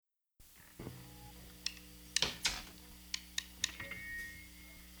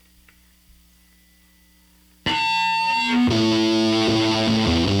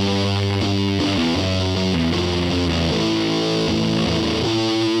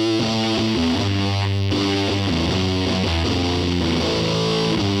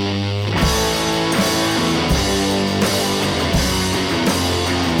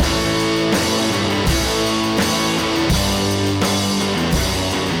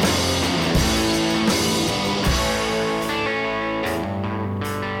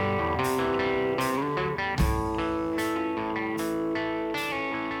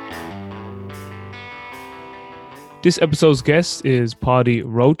This episode's guest is Paddy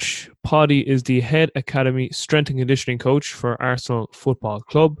Roche. Paddy is the head academy strength and conditioning coach for Arsenal Football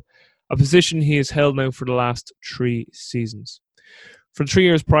Club, a position he has held now for the last 3 seasons. For 3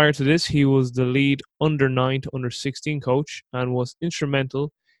 years prior to this, he was the lead under-9 to under-16 coach and was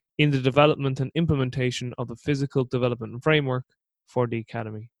instrumental in the development and implementation of the physical development framework for the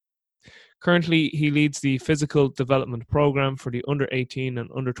academy. Currently, he leads the physical development program for the under-18 and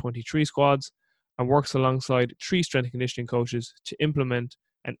under-23 squads and works alongside 3 strength and conditioning coaches to implement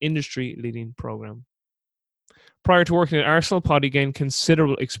an industry-leading program. Prior to working at Arsenal, Paddy gained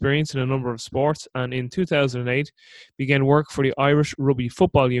considerable experience in a number of sports and in 2008 began work for the Irish Rugby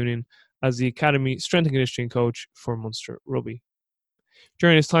Football Union as the academy strength and conditioning coach for Munster Rugby.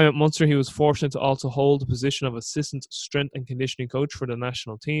 During his time at Munster, he was fortunate to also hold the position of assistant strength and conditioning coach for the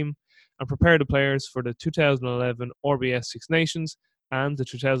national team and prepare the players for the 2011 RBS Six Nations and the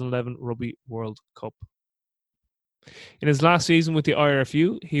 2011 Rugby World Cup. In his last season with the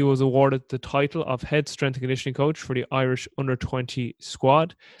IRFU, he was awarded the title of head strength and conditioning coach for the Irish under-20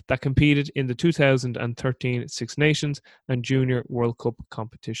 squad that competed in the 2013 Six Nations and Junior World Cup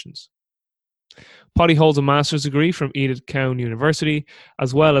competitions. Paddy holds a master's degree from Edith Cowan University,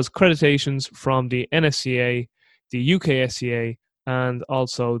 as well as accreditations from the NSCA, the UKSCA, and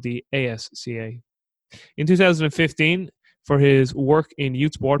also the ASCA. In 2015, for his work in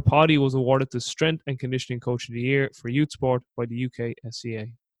youth sport, Paddy was awarded the Strength and Conditioning Coach of the Year for youth sport by the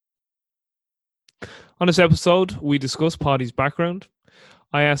UKSCA. On this episode, we discuss Paddy's background.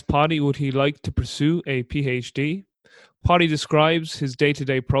 I asked Paddy would he like to pursue a PhD. Paddy describes his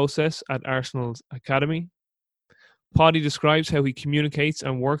day-to-day process at Arsenal's academy. Paddy describes how he communicates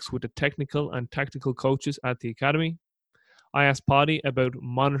and works with the technical and tactical coaches at the academy. I asked Paddy about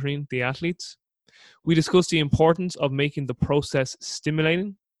monitoring the athletes. We discussed the importance of making the process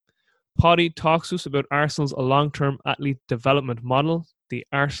stimulating. Paddy talks to us about Arsenal's long-term athlete development model, the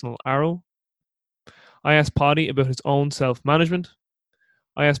Arsenal Arrow. I asked Paddy about his own self-management.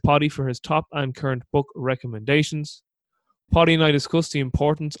 I asked Paddy for his top and current book recommendations. Paddy and I discussed the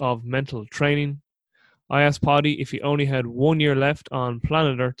importance of mental training. I asked Paddy if he only had 1 year left on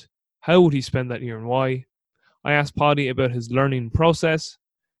planet Earth, how would he spend that year and why? I asked Paddy about his learning process.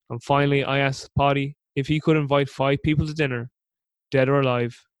 And finally, I asked Paddy if he could invite 5 people to dinner, dead or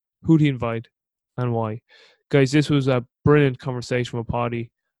alive, who'd he invite and why? Guys, this was a brilliant conversation with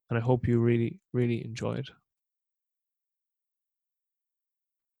Paddy, and I hope you really, really enjoyed.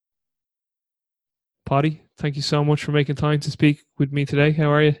 Paddy, thank you so much for making time to speak with me today.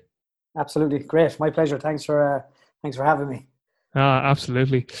 How are you? Absolutely. Great. My pleasure. Thanks for having me.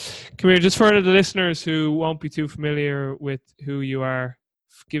 Absolutely. Come here, just for the listeners who won't be too familiar with who you are,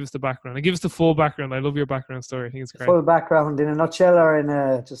 give us the background and give us the full background. I love your background story. I think it's great. Full background in a nutshell or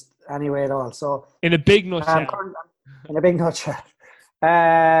in just any way at all? So in a big nutshell. In a big nutshell.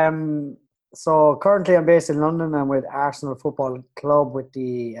 So currently I'm based in London. I'm with Arsenal Football Club with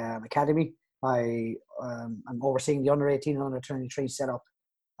the academy. I'm overseeing the under-18 and under-23 setup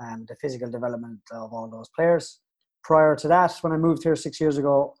and the physical development of all those players. Prior to that, when I moved here 6 years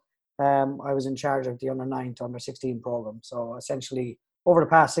ago, I was in charge of the under-9 to under-16 program. So essentially, over the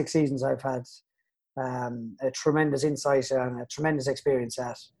past 6 seasons, I've had a tremendous insight and a tremendous experience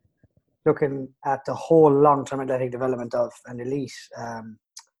at looking at the whole long-term athletic development of an elite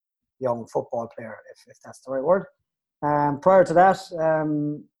young football player, if that's the right word. Prior to that,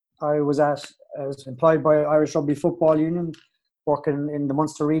 I was employed by Irish Rugby Football Union, working in the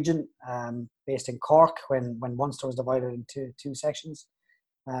Munster region, based in Cork when Munster was divided into 2 sections.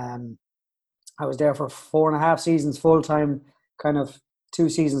 I was there for 4.5 seasons full-time, kind of 2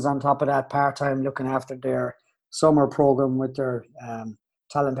 seasons on top of that part-time, looking after their summer program with their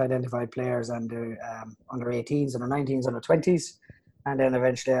talent identified players and their under-18s, under-19s, under-20s. And then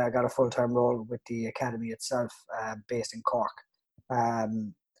eventually I got a full-time role with the academy itself, based in Cork.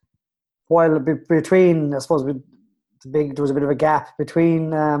 While between, I suppose, there was a bit of a gap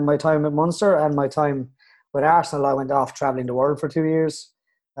between my time at Munster and my time with Arsenal. I went off travelling the world for 2 years.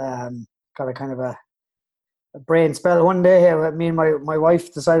 Got a kind of a brain spell one day. Me and my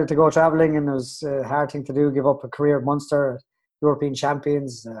wife decided to go travelling, and it was a hard thing to do, give up a career at Munster, European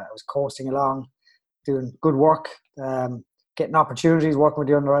champions. I was coasting along, doing good work, getting opportunities, working with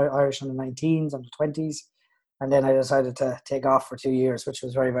the Irish under-19s, under-20s. And then I decided to take off for 2 years, which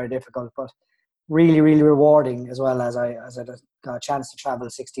was very, very difficult, but really, really rewarding, as well as I got a chance to travel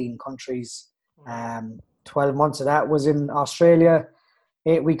 16 countries. 12 months of that was in Australia.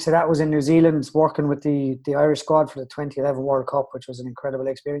 8 weeks of that was in New Zealand, working with the Irish squad for the 2011 World Cup, which was an incredible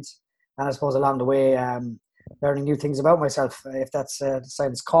experience. And I suppose along the way, learning new things about myself, if that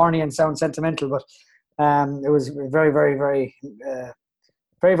sounds corny and sounds sentimental, but It was a very, very, very,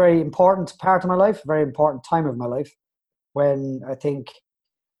 very, very important part of my life, very important time of my life. When I think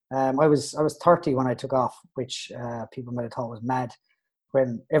I was 30 when I took off, which people might have thought was mad.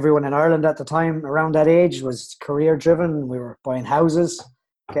 When everyone in Ireland at the time around that age was career driven, we were buying houses,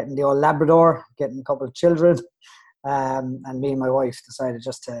 getting the old Labrador, getting a couple of children, and me and my wife decided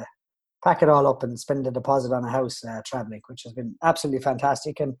just to pack it all up and spend a deposit on a house traveling, which has been absolutely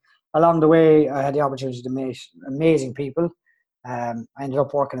fantastic. And along the way, I had the opportunity to meet amazing people. I ended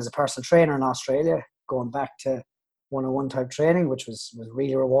up working as a personal trainer in Australia, going back to one-on-one type training, which was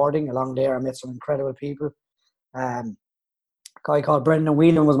really rewarding. Along there, I met some incredible people. A guy called Brendan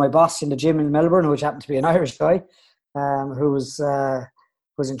Whelan was my boss in the gym in Melbourne, which happened to be an Irish guy, who was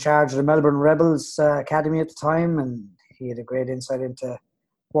in charge of the Melbourne Rebels Academy at the time, and he had a great insight into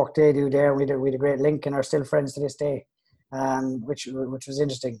work they do there. We had a great link and are still friends to this day, which was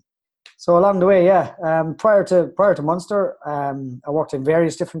interesting. So along the way, prior to Munster, I worked in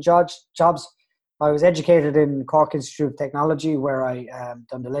various different jobs. I was educated in Cork Institute of Technology, where I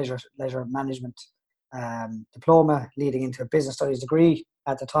done the leisure management diploma, leading into a business studies degree.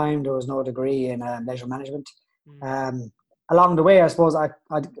 At the time, there was no degree in leisure management. Along the way, I suppose I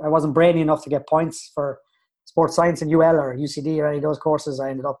wasn't brainy enough to get points for sports science in UL or UCD or any of those courses. I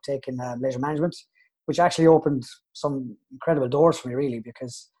ended up taking leisure management, which actually opened some incredible doors for me, really,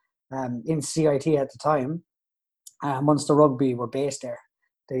 because in CIT at the time, Munster Rugby were based there.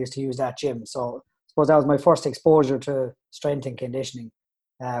 They used to use that gym. So I suppose that was my first exposure to strength and conditioning.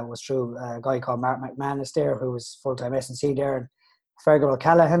 Was through a guy called Mark McManus there, who was full-time S&C there, and Fergal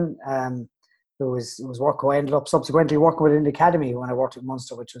O'Callaghan, who I ended up subsequently working with in the academy when I worked with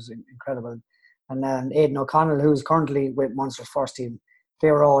Munster, which was incredible. And then Aidan O'Connell, who's currently with Munster's first team, they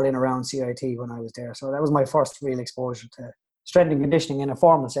were all in around CIT when I was there. So that was my first real exposure to strength and conditioning in a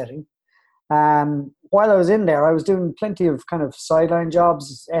formal setting. While I was in there, I was doing plenty of kind of sideline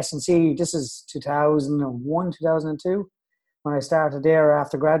jobs, S&C. This is 2001, 2002, when I started there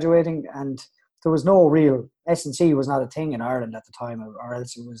after graduating. And there was no real, S&C was not a thing in Ireland at the time, or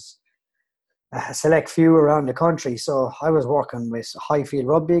else it was a select few around the country. So I was working with Highfield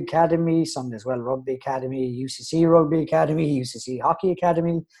Rugby Academy, Sunday'swell Rugby Academy, UCC Rugby Academy, UCC Hockey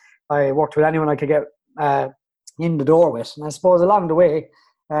Academy. I worked with anyone I could get in the door with. And I suppose along the way,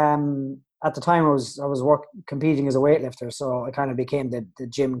 at the time I was competing as a weightlifter, so I kind of became the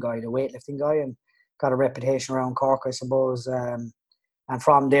gym guy, the weightlifting guy, and got a reputation around Cork, I suppose. And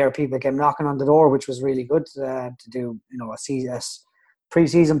from there, people came knocking on the door, which was really good to do, a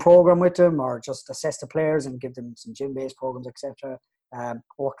pre-season program with them, or just assess the players and give them some gym-based programs, etc.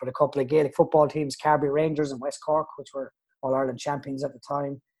 Worked with a couple of Gaelic football teams, Carbery Rangers and West Cork, which were All-Ireland champions at the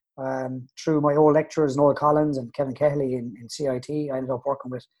time. Through my old lecturers, Noel Collins and Kevin Kelly in CIT, I ended up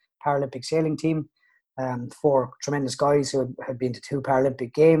working with Paralympic sailing team, 4 tremendous guys who had been to 2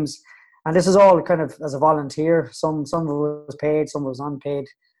 Paralympic games. And this is all kind of as a volunteer. Some of it was paid, some of it was unpaid.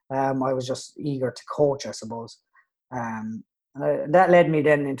 I was just eager to coach, I suppose. And that led me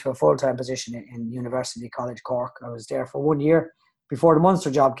then into a full-time position in University College Cork. I was there for 1 year before the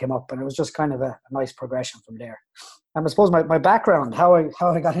Munster job came up, and it was just kind of a nice progression from there. And I suppose my background, how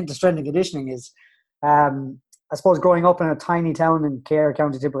I got into strength and conditioning is, I suppose growing up in a tiny town in Clare,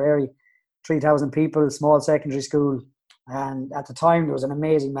 County Tipperary, 3,000 people, small secondary school. And at the time, there was an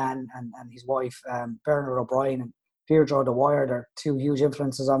amazing man and his wife, Bernard O'Brien and Deirdre Dwyer. They're 2 huge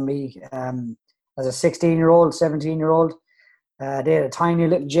influences on me. As a 16-year-old, 17-year-old, they had a tiny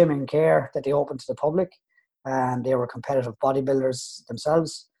little gym in Clare that they opened to the public. And they were competitive bodybuilders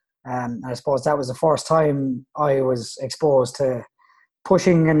themselves. And I suppose that was the first time I was exposed to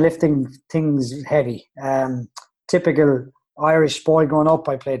pushing and lifting things heavy. Typical Irish boy growing up,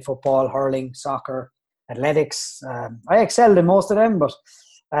 I played football, hurling, soccer, athletics. I excelled in most of them, but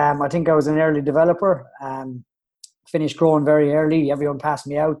I think I was an early developer. Finished growing very early. Everyone passed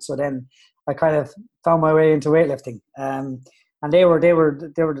me out, so then I kind of found my way into weightlifting. And they were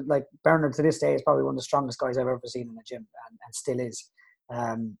like, Bernard to this day is probably one of the strongest guys I've ever seen in the gym, and still is.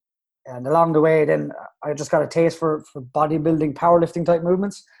 And along the way, then I just got a taste for bodybuilding, powerlifting type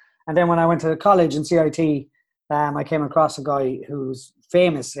movements. And then when I went to college in CIT, I came across a guy who's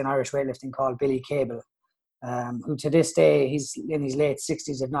famous in Irish weightlifting called Billy Cable, who to this day, he's in his late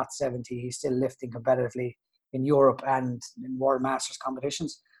 60s, if not 70. He's still lifting competitively in Europe and in World Masters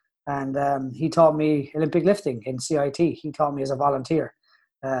competitions. And he taught me Olympic lifting in CIT. He taught me as a volunteer,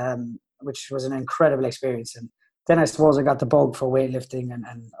 which was an incredible experience. And then I suppose I got the bug for weightlifting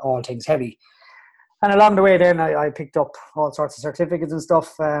and all things heavy. And along the way then I picked up all sorts of certificates and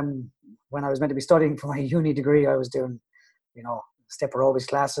stuff. When I was meant to be studying for my uni degree, I was doing, step aerobics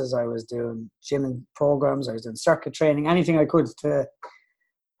classes. I was doing gym programs. I was doing circuit training, anything I could to,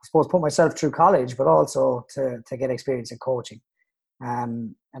 I suppose, put myself through college, but also to get experience in coaching.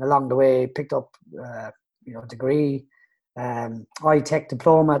 And along the way, picked up, degree, iTech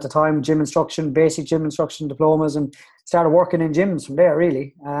diploma at the time, gym instruction, basic gym instruction diplomas, and started working in gyms from there,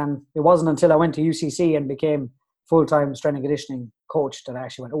 really. It wasn't until I went to UCC and became full-time strength and conditioning coach that I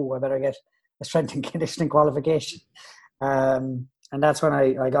actually went, I better get a strength and conditioning qualification. And that's when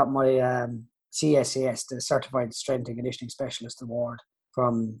I got my CSCS, the Certified Strength and Conditioning Specialist Award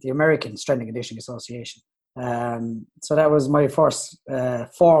from the American Strength and Conditioning Association. So that was my first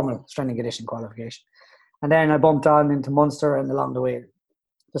formal strength and conditioning qualification. And then I bumped on into Munster, and along the way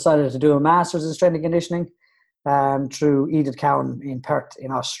decided to do a master's in strength and conditioning through Edith Cowan in Perth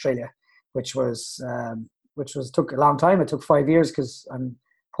in Australia, which took a long time. It took 5 years because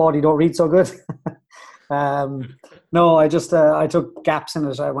Paudie don't read so good. No, I took gaps in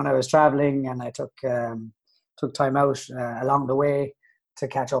it when I was traveling, and I took time out along the way to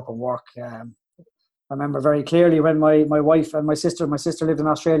catch up and work. I remember very clearly when my wife and my sister lived in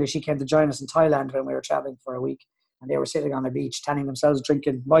Australia. She came to join us in Thailand when we were traveling for a week, and they were sitting on a beach tanning themselves,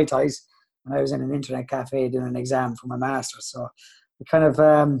 drinking Mai Tais, and I was in an internet cafe doing an exam for my master's. So it kind of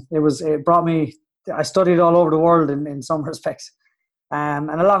it brought me. I studied all over the world in some respects, and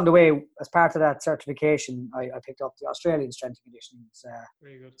along the way, as part of that certification, I picked up the Australian Strength and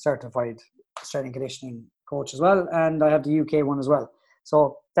Conditioning Certified Strength and Conditioning Coach as well, and I have the UK one as well.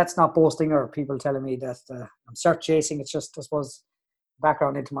 So that's not boasting or people telling me that I'm cert chasing. It's just, I suppose,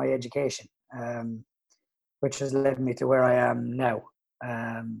 background into my education, which has led me to where I am now.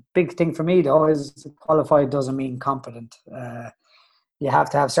 Big thing for me, though, is qualified doesn't mean competent. You have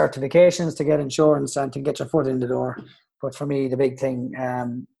to have certifications to get insurance and to get your foot in the door. But for me, the big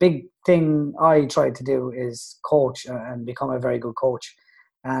thing I try to do is coach and become a very good coach,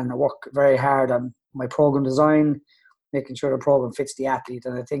 and work very hard on my program design, making sure the program fits the athlete.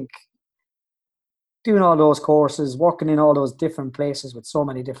 And I think doing all those courses, working in all those different places with so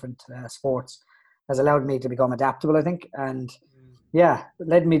many different sports has allowed me to become adaptable, I think. And it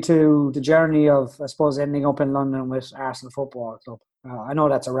led me to the journey of, I suppose, ending up in London with Arsenal Football Club. I know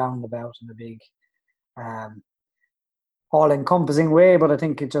that's a roundabout and a big all-encompassing way, but I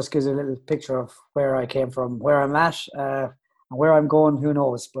think it just gives a little picture of where I came from, where I'm at, and where I'm going, who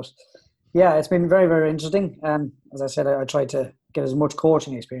knows. But yeah, it's been very, very interesting. As I said, I try to get as much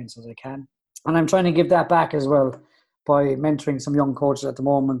coaching experience as I can. And I'm trying to give that back as well by mentoring some young coaches at the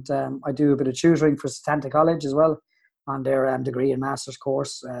moment. I do a bit of tutoring for Setanta College as well on their degree and master's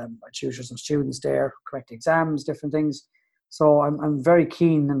course. I tutor some students there, correct exams, different things. So I'm very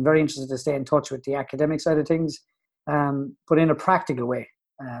keen and very interested to stay in touch with the academic side of things, but in a practical way.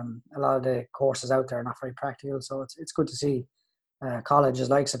 A lot of the courses out there are not very practical, so it's good to see colleges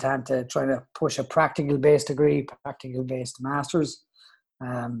like Setanta trying to push a practical-based degree, practical-based masters.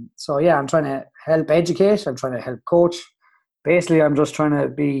 I'm trying to help educate. I'm trying to help coach. Basically, I'm just trying to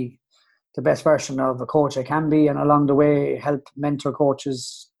be the best version of a coach I can be, and along the way, help mentor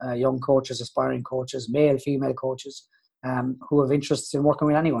coaches, young coaches, aspiring coaches, male, female coaches, who have interests in working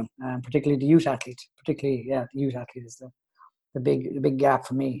with anyone, particularly the youth athlete. The youth athlete is the big gap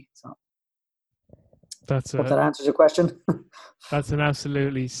for me. So. Hope that answers your question. That's an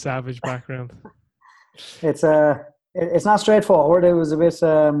absolutely savage background. It's not straightforward. It was a bit.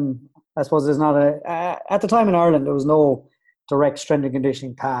 I suppose there's not at the time in Ireland there was no direct strength and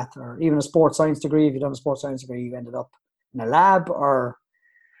conditioning path, or even a sports science degree. If you've done a sports science degree, you ended up in a lab, or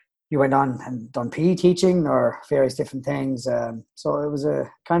you went on and done PE teaching, or various different things. So it was a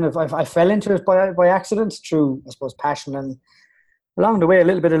kind of I fell into it by accident through, I suppose, passion, and along the way a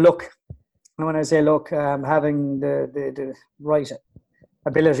little bit of luck. And when I say luck, having the right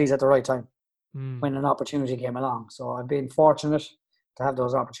abilities at the right time when an opportunity came along. So I've been fortunate to have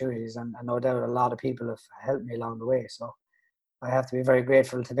those opportunities, and no doubt a lot of people have helped me along the way. So I have to be very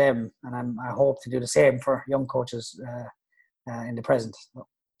grateful to them, and I hope to do the same for young coaches in the present. So.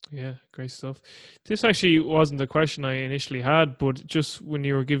 Yeah, great stuff. This actually wasn't the question I initially had, but just when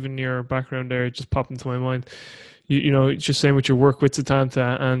you were giving your background there, it just popped into my mind. You know, just saying with your work with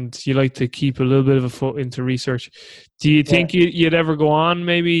Setanta, and you like to keep a little bit of a foot into research. Do you think you'd ever go on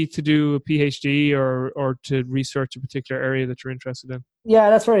maybe to do a PhD or to research a particular area that you're interested in? Yeah,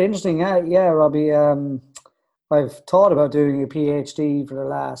 that's very interesting. Yeah, Robbie. I've thought about doing a PhD for the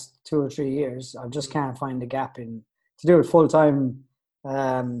last 2 or 3 years. I just can't find the gap to do it full time.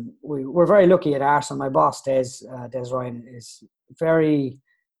 We're very lucky at Arsenal. My boss, Des Ryan, is very,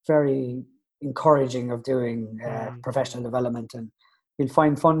 very encouraging of doing professional development, and we'll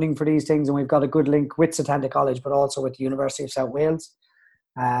find funding for these things, and we've got a good link with Setanta College, but also with the University of South Wales.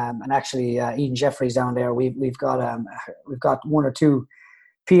 And actually, Ian Jeffries down there, we've got one or two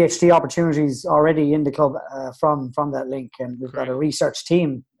PhD opportunities already in the club from that link, and we've got a research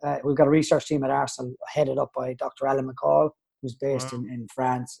team. We've got a research team at Arsenal headed up by Dr. Alan McCall, who's based in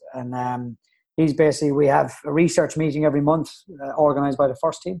France, and he's basically, we have a research meeting every month organised by the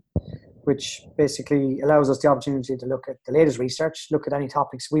first team, which basically allows us the opportunity to look at the latest research, look at any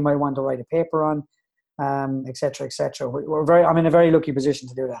topics we might want to write a paper on, et cetera, et cetera. I'm in a very lucky position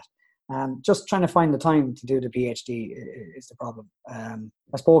to do that. Just trying to find the time to do the PhD is the problem.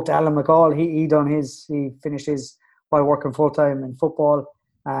 I spoke to Alan McCall. He finished his while working full time in football,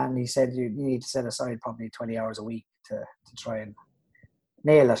 and he said you need to set aside probably 20 hours a week to try and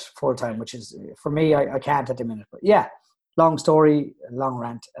nail it full time, which is, for me, I can't at the minute. But yeah, long story, long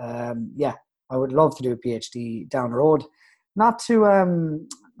rant. Yeah, I would love to do a PhD down the road, not to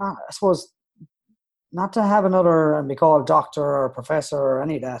have another and be called doctor or professor or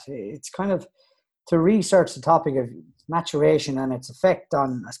any of that. It's kind of to research the topic of maturation and its effect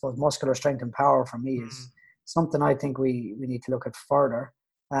on, I suppose, muscular strength and power for me is something I think we need to look at further.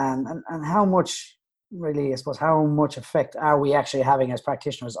 And how much, really, I suppose, how much effect are we actually having as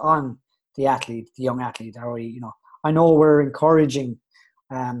practitioners on the athlete, the young athlete? Are we, I know we're encouraging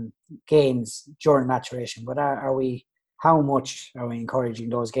gains during maturation, but how much are we encouraging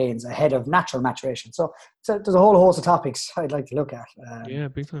those gains ahead of natural maturation? So there's a whole host of topics I'd like to look at. Yeah,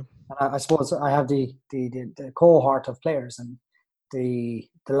 big time. I suppose I have the cohort of players and the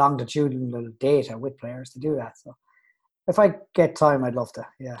longitudinal data with players to do that. So if I get time, I'd love to,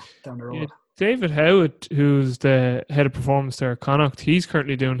 down the road. Yeah. David Howitt, who's the head of performance there at Connacht, he's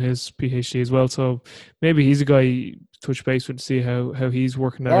currently doing his PhD as well. So maybe he's a guy you touch base with to see how he's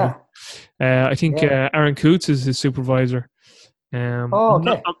working that out. I think Aaron Coots is his supervisor. Okay.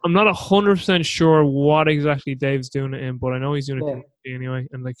 I'm not 100% sure what exactly Dave's doing it in, but I know he's doing it anyway,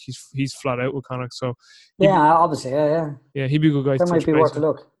 and like he's flat out with Connacht. So obviously, yeah, he'd be a good guy. That might be worth a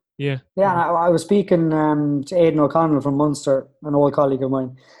look. Yeah. And I was speaking to Aidan O'Connell from Munster, an old colleague of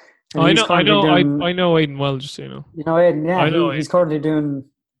mine. I know Aidan well, just so you know. You know Aidan, yeah. I know he's currently doing.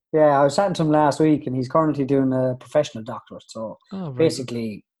 Yeah, I was chatting to him last week, and he's currently doing a professional doctorate. So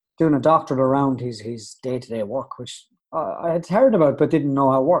basically, doing a doctorate around his day-to-day work, which I had heard about but didn't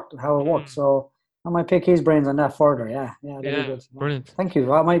know how it worked. So I might pick his brains on that further. Yeah, that'd be good. Brilliant. Thank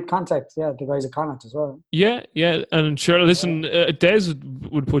you. I might contact the guys at Connacht as well. Yeah, and sure. Listen, Des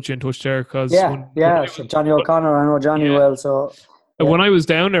would put you in touch there because Johnny O'Connor, I know Johnny well, so. When I was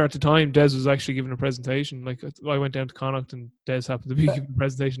down there at the time, Des was actually giving a presentation. Like I went down to Connacht and Des happened to be giving a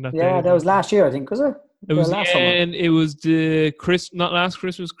presentation that day. Yeah, that was last year, I think, was it? It was last summer. And it was not last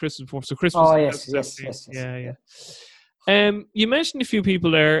Christmas before. So Christmas. Oh yes. Yeah. You mentioned a few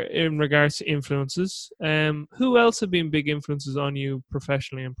people there in regards to influences. Who else have been big influences on you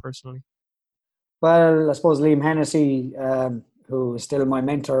professionally and personally? Well, I suppose Liam Hennessy, who is still my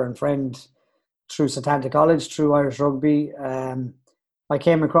mentor and friend through Setanta College, through Irish Rugby. I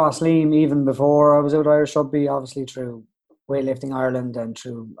came across Liam even before I was out Irish Rugby, obviously through Weightlifting Ireland and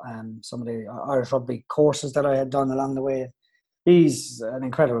through some of the Irish Rugby courses that I had done along the way. He's an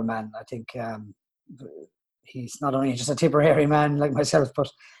incredible man. I think he's not only just a Tipperary man like myself, but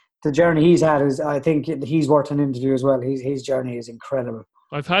the journey he's had is, I think he's worth an interview as well. His journey is incredible.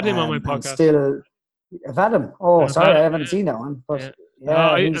 I've had him on my podcast. I've had him. Oh, sorry, I haven't seen that one. But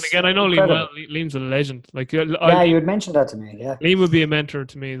and again, I know Liam well. Liam's a legend. Like, you had mentioned that to me. Yeah, Liam would be a mentor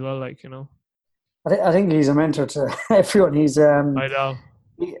to me as well. Like, I think he's a mentor to everyone. He's I know.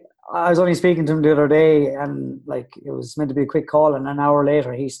 I was only speaking to him the other day, and like it was meant to be a quick call, and an hour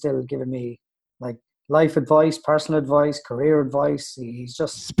later, he's still giving me like life advice, personal advice, career advice. He's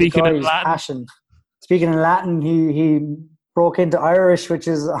just speaking in Latin. Passion. Speaking in Latin, he broke into Irish, which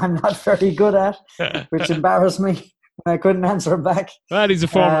is I'm not very good at, which embarrassed me. I couldn't answer him back. Well, he's a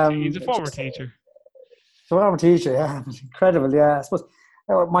former teacher. Former teacher, yeah, incredible. Yeah, I suppose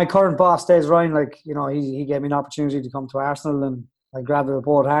my current boss, Des Ryan, like he gave me an opportunity to come to Arsenal, and I grabbed it with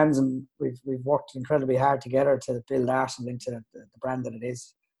both hands, and we've worked incredibly hard together to build Arsenal into the brand that it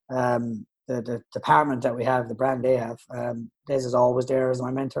is. The department that we have, the brand they have. Des is always there as my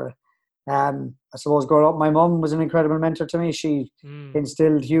mentor. I suppose growing up, my mum was an incredible mentor to me. She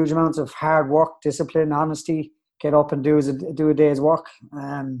instilled huge amounts of hard work, discipline, honesty. Get up and do a day's work.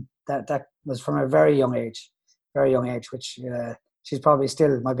 That was from a very young age, which she's probably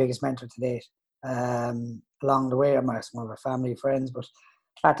still my biggest mentor to date. Along the way, I'm some of her family, friends, but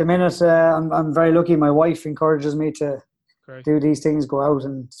at the minute, I'm very lucky. My wife encourages me to do these things, go out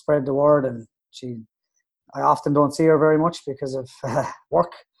and spread the word, and I often don't see her very much because of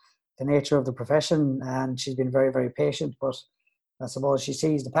work, the nature of the profession, and she's been very, very patient. But I suppose she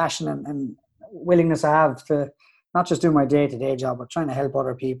sees the passion and willingness I have to not just do my day-to-day job, but trying to help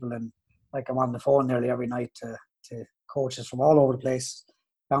other people. And like I'm on the phone nearly every night to coaches from all over the place,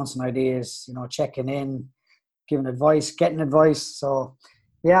 bouncing ideas, checking in, giving advice, getting advice. So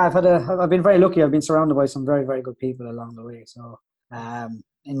yeah, I've been very lucky. I've been surrounded by some very, very good people along the way. So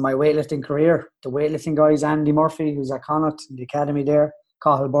in my weightlifting career, the weightlifting guys, Andy Murphy, who's at Connacht in the academy there,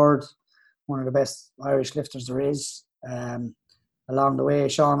 Cathal Bird, one of the best Irish lifters there is. Along the way,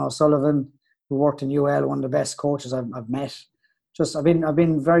 Sean O'Sullivan, who worked in UL, one of the best coaches I've met. I've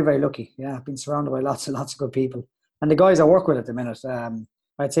been very, very lucky. Yeah, I've been surrounded by lots and lots of good people. And the guys I work with at the minute,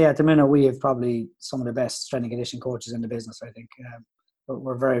 I'd say at the minute we have probably some of the best strength and conditioning coaches in the business, I think.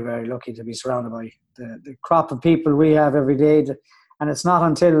 We're very, very lucky to be surrounded by the crop of people we have every day. And it's not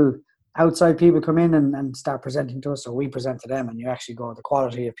until outside people come in and start presenting to us, or we present to them, and you actually go, the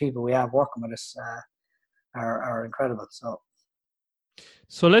quality of people we have working with us are incredible.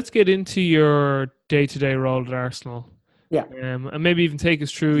 So let's get into your day-to-day role at Arsenal. Yeah. And maybe even take us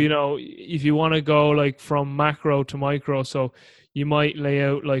through, if you want to go like from macro to micro. So you might lay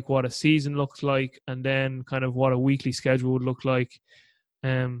out like what a season looks like, and then kind of what a weekly schedule would look like.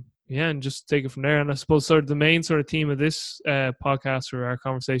 And just take it from there. And I suppose sort of the main sort of theme of this podcast or our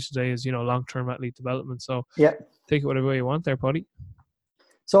conversation today is, long-term athlete development. So yeah, take it whatever way you want there, Paddy.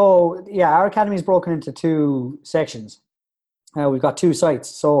 So yeah, our academy is broken into two sections. We've got two sites.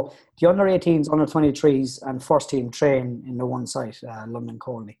 So the under-18s, under-23s and first team train in the one site, London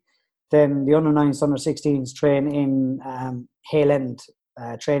Colney. Then the under-9s, under-16s train in Hale End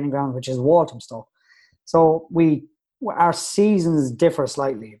training ground, which is Walthamstow. So our seasons differ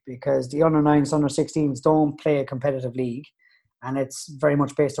slightly because the under-9s, under-16s don't play a competitive league, and it's very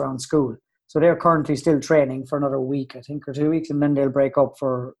much based around school. So they're currently still training for another week, I think, or 2 weeks, and then they'll break up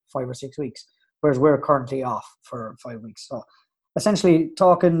for 5 or 6 weeks, whereas we're currently off for 5 weeks. So essentially,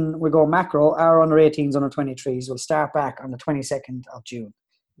 we go macro, our under-18s, under-23s will start back on the 22nd of June,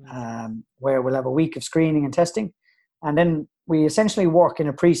 where we'll have a week of screening and testing. And then we essentially work in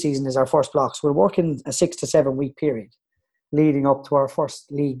a pre-season as our first block. So we'll work in a 6 to 7 week period leading up to our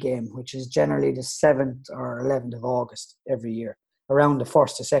first league game, which is generally the 7th or 11th of August every year. Around the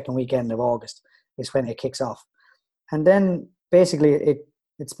first to second weekend of August is when it kicks off. And then basically it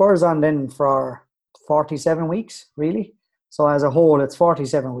spurs on then for 47 weeks, really. So as a whole, it's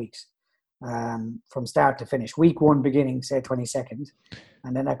 47 weeks from start to finish. Week 1 beginning, say, 22nd.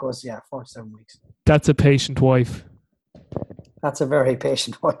 And then that goes, 47 weeks. That's a patient wife. That's a very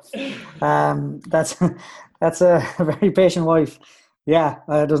patient wife. That's a very patient wife. Yeah,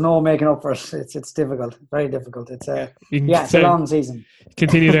 there's no making up for it. It's difficult, very difficult. It's a long season.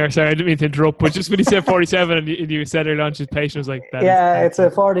 Continue there. Sorry, I didn't mean to interrupt, but just when you said 47 and you said your launch is patient, I was like that. Yeah, it's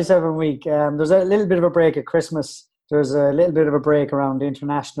a 47 week. There's a little bit of a break at Christmas. There's a little bit of a break around the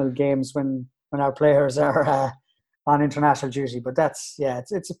international games when our players are on international duty. But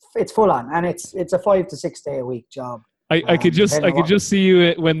it's full on, and it's a 5 to 6 day a week job. I could just see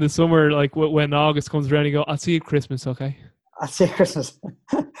you when the summer, like when August comes around, you go, I'll see you at Christmas, okay? I'll see you at Christmas.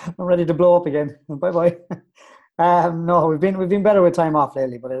 I'm ready to blow up again. Bye. No, we've been better with time off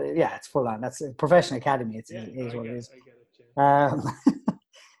lately, but it's full on. That's a professional academy. It is what it is.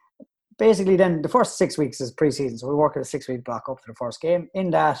 Basically, then the first 6 weeks is pre-season, so we work at a 6 week block up to the first game. In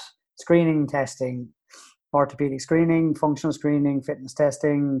that, screening, testing, orthopedic screening, functional screening, fitness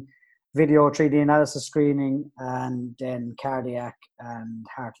testing, video 3D analysis screening, and then cardiac and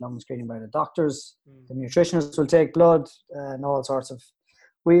heart-lung screening by the doctors. The nutritionists will take blood and all sorts of...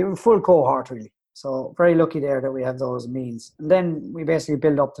 We're full cohort, really. So very lucky there that we have those means. And then we basically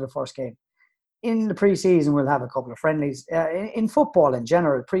build up to the first game. In the pre-season, we'll have a couple of friendlies. In football in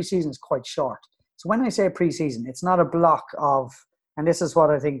general, pre-season is quite short. So when I say pre-season, it's not a block of... And this is what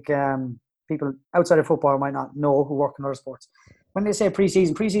I think people outside of football might not know who work in other sports. When they say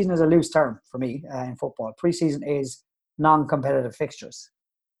pre-season is a loose term for me in football. Pre-season is non-competitive fixtures.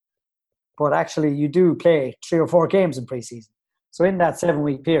 But actually, you do play 3 or 4 games in pre-season. So in that 7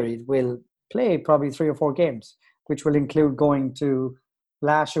 week period, we'll play probably 3 or 4 games, which will include going to...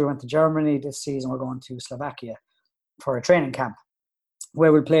 Last year we went to Germany. This season we're going to Slovakia for a training camp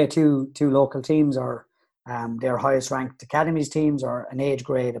where we'll play two local teams or their highest ranked academies teams or an age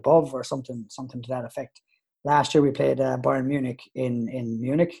grade above or something to that effect. Last year we played Bayern Munich in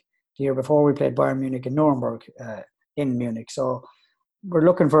Munich. The year before we played Bayern Munich in Nuremberg in Munich. So we're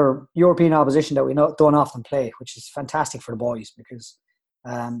looking for European opposition that we don't often play, which is fantastic for the boys because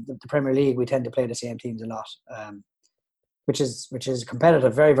the Premier League, we tend to play the same teams a lot. which is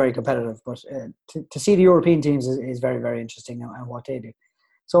competitive, very, very competitive. But to see the European teams is very, very interesting and what they do.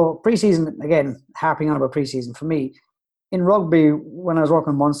 So pre-season, again, harping on about pre-season, for me, in rugby, when I was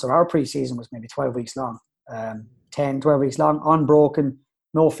working in Munster, our pre-season was maybe 12 weeks long, 10, 12 weeks long, unbroken,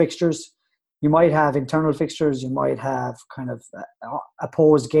 no fixtures. You might have internal fixtures, you might have kind of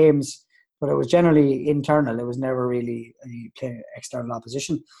opposed games, but it was generally internal. It was never really any external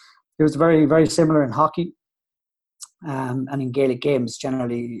opposition. It was very, very similar in hockey. And in Gaelic games,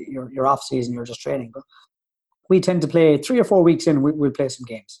 generally, you're off season, you're just training. But we tend to play 3 or 4 weeks in, we'll play some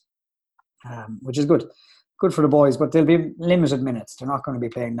games, which is good. Good for the boys, but they'll be limited minutes. They're not going to be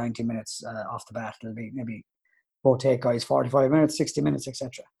playing 90 minutes off the bat. It'll be maybe rotate guys 45 minutes, 60 minutes,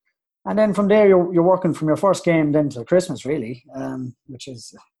 etc. And then from there, you're working from your first game then till Christmas, really, which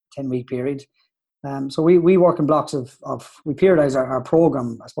is a 10-week period. So we work in blocks of we periodize our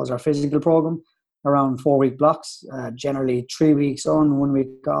program, I suppose our physical program, around 4-week blocks, generally 3 weeks on, 1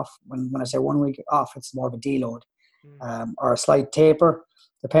 week off. When I say 1 week off, it's more of a deload or a slight taper,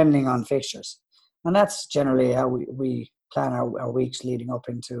 depending on fixtures. And that's generally how we plan our weeks leading up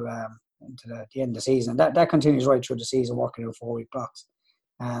into the end of the season. That continues right through the season, working in 4-week blocks.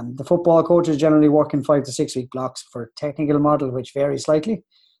 The football coaches generally work in 5 to 6 week blocks for technical model, which varies slightly.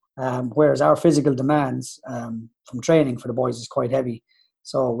 Whereas our physical demands from training for the boys is quite heavy.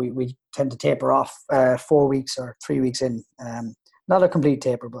 So we tend to taper off 4 weeks or 3 weeks in. Not a complete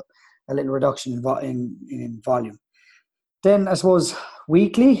taper, but a little reduction in volume. Then I suppose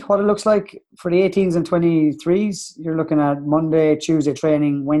weekly, what it looks like for the 18s and 23s, you're looking at Monday, Tuesday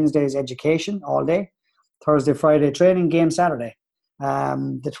training, Wednesday's education all day, Thursday, Friday training, game Saturday.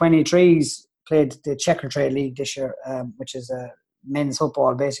 The 23s played the Checker Trade League this year, which is men's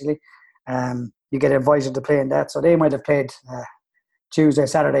football basically. You get invited to play in that. So they might have played Tuesday,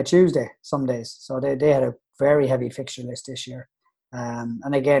 Saturday, Tuesday some days. So they had a very heavy fixture list this year.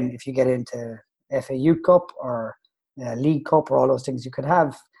 And again, if you get into FA Youth Cup or League Cup or all those things, you could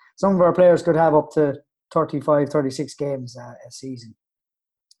have, some of our players could have up to 35, 36 games a season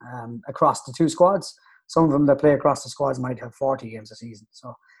across the two squads. Some of them that play across the squads might have 40 games a season.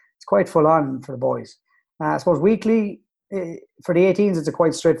 So it's quite full on for the boys. I suppose weekly, for the 18s, it's a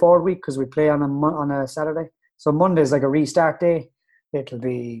quite straightforward week because we play on a Saturday. So Monday is like a restart day. It'll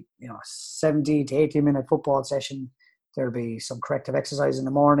be 70 to 80 minute football session. There'll be some corrective exercise in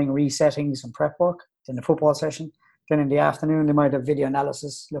the morning, resetting, some prep work. Then the football session. Then in the afternoon, they might have video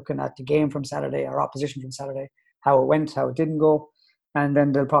analysis looking at the game from Saturday or opposition from Saturday, how it went, how it didn't go. And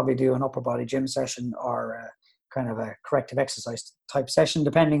then they'll probably do an upper body gym session or kind of a corrective exercise type session,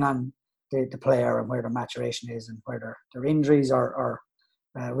 depending on the player and where their maturation is and where their injuries or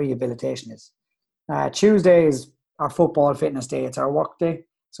rehabilitation is. Tuesday is our football fitness day. It's our work day,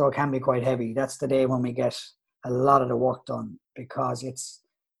 so it can be quite heavy. That's the day when we get a lot of the work done because it's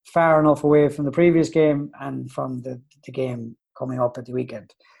far enough away from the previous game and from the game coming up at the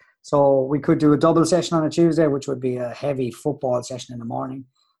weekend. So we could do a double session on a Tuesday, which would be a heavy football session in the morning.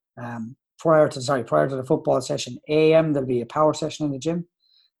 Prior to the football session, AM, there'll be a power session in the gym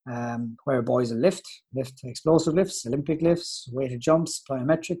where boys will lift explosive lifts, Olympic lifts, weighted jumps,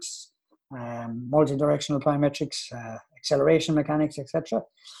 plyometrics, multi-directional plyometrics, acceleration mechanics, etc.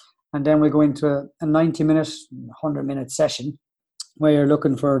 And then we go into a 90-minute, 100-minute session where you're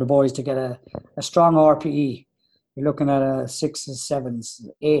looking for the boys to get a strong RPE. You're looking at a 6s, 7s,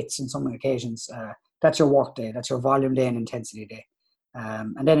 8s in some occasions. That's your work day. That's your volume day and intensity day.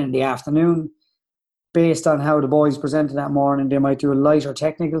 And then in the afternoon, based on how the boys presented that morning, they might do a lighter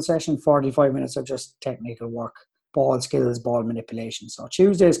technical session, 45 minutes of just technical work, ball skills, ball manipulation. So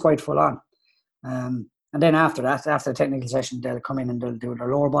Tuesday is quite full on. And then after that, after the technical session, they'll come in and they'll do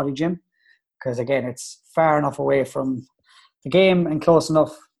their lower body gym. Because again, it's far enough away from the game and close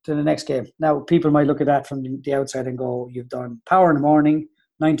enough to the next game. Now, people might look at that from the outside and go, you've done power in the morning,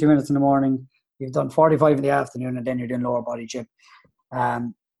 90 minutes in the morning, you've done 45 in the afternoon, and then you're doing lower body gym.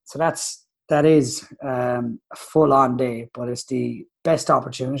 So that is a full-on day, but it's the best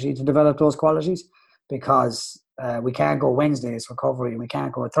opportunity to develop those qualities because we can't go Wednesday's recovery and we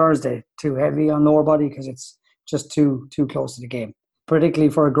can't go Thursday too heavy on lower body because it's just too close to the game,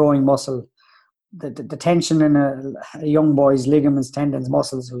 particularly for a growing muscle. The tension in a young boy's ligaments, tendons,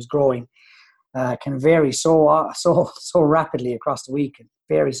 muscles who's growing can vary so rapidly across the week and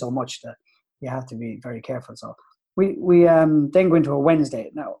vary so much that you have to be very careful. So we then go into a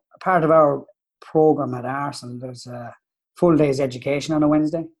Wednesday. Now, a part of our program at Arsenal, there's a full day's education on a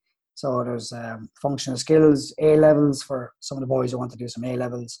Wednesday. So there's functional skills, A-levels for some of the boys who want to do some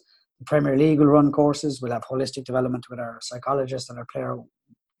A-levels. The Premier League will run courses. We'll have holistic development with our psychologist and our player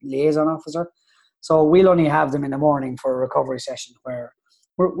liaison officer. So we'll only have them in the morning for a recovery session where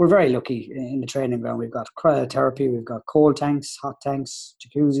we're very lucky in the training ground. We've got cryotherapy, we've got cold tanks, hot tanks,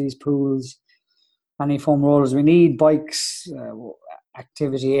 jacuzzis, pools, any foam rollers we need, bikes,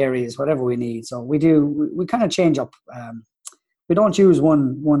 activity areas, whatever we need. So we kind of change up. We don't use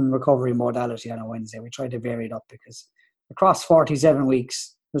one recovery modality on a Wednesday. We try to vary it up because across 47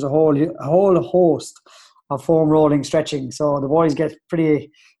 weeks, there's a whole host of foam rolling, stretching. So the boys get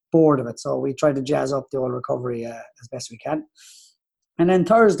pretty bored of it. So we try to jazz up the old recovery as best we can. And then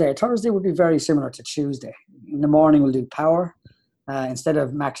Thursday would be very similar to Tuesday. In the morning, we'll do power. Instead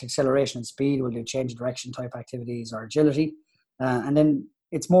of max acceleration and speed, we'll do change of direction type activities or agility. And then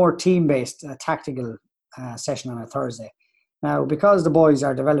it's more team-based, tactical session on a Thursday. Now, because the boys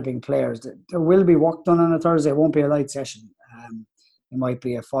are developing players, there will be work done on a Thursday. It won't be a light session. It might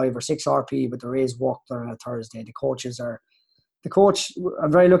be a 5 or 6 RP, but there is work done on a Thursday.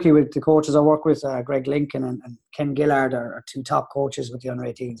 I'm very lucky with the coaches I work with. Greg Lincoln and Ken Gillard are two top coaches with the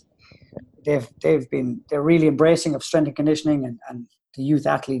under-18s. They're really embracing of strength and conditioning and the youth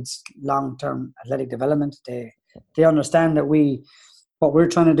athletes' long-term athletic development. They understand that what we're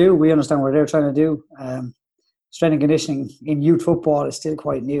trying to do, we understand what they're trying to do. Strength and conditioning in youth football is still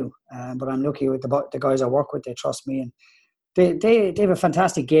quite new, but I'm lucky with the guys I work with. They trust me, and they have a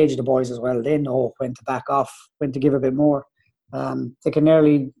fantastic gauge of the boys as well. They know when to back off, when to give a bit more. They can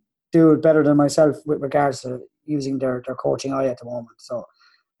nearly do it better than myself with regards to using their coaching eye at the moment. So,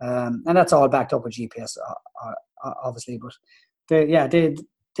 and that's all backed up with GPS, obviously. But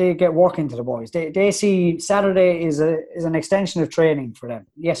they get work into the boys. They see Saturday is an extension of training for them.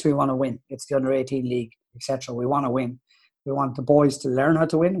 Yes, we want to win. It's the under-18 league, etc. We want to win. We want the boys to learn how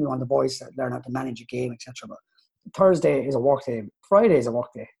to win. We want the boys to learn how to manage a game, etc. But Thursday is a work day. Friday is a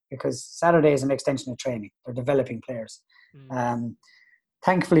work day because Saturday is an extension of training. They're developing players.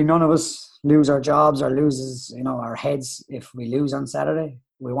 Thankfully, none of us lose our jobs or loses, our heads if we lose on Saturday.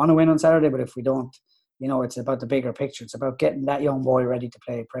 We want to win on Saturday, but if we don't, it's about the bigger picture. It's about getting that young boy ready to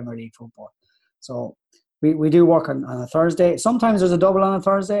play Premier League football. So we do work on a Thursday. Sometimes there's a double on a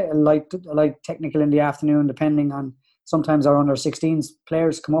Thursday, a light technical in the afternoon, depending on. Sometimes our under-16s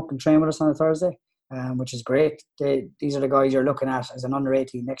players come up and train with us on a Thursday, which is great. These are the guys you're looking at as an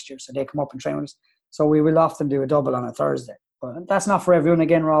under-18 next year, so they come up and train with us. So we will often do a double on a Thursday. But that's not for everyone.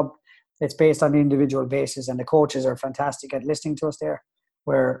 Again, Rob, it's based on the individual basis, and the coaches are fantastic at listening to us there,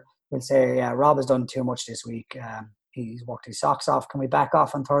 where we'll say, yeah, Rob has done too much this week. He's worked his socks off. Can we back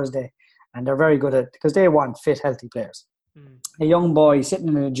off on Thursday? And they're very good at, because they want fit, healthy players. A young boy sitting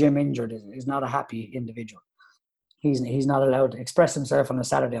in a gym injured is not a happy individual. He's not allowed to express himself on a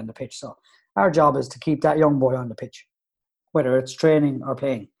Saturday on the pitch. So our job is to keep that young boy on the pitch, whether it's training or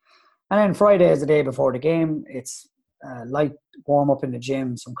playing. And then Friday is the day before the game. It's light warm-up in the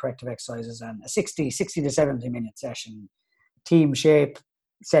gym, some corrective exercises, and a 60 to 70 minute session. Team shape,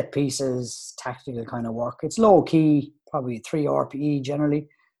 set pieces, tactical kind of work. It's low-key, probably 3 RPE generally,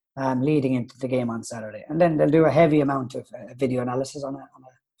 leading into the game on Saturday. And then they'll do a heavy amount of video analysis on a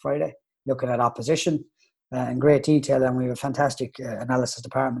Friday, looking at opposition in great detail. And we have a fantastic analysis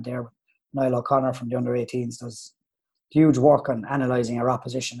department there. Niall O'Connor from the under-18s does huge work on analysing our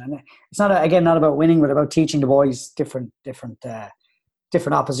opposition. And it's not about winning, but about teaching the boys different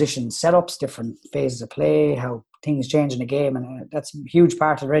opposition setups, different phases of play, how things change in the game. And that's a huge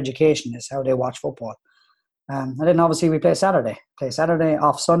part of their education, is how they watch football. And then obviously we play Saturday,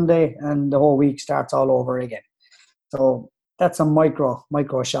 off Sunday, and the whole week starts all over again. So that's a micro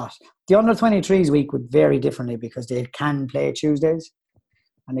shot. The under-23s week would vary differently because they can play Tuesdays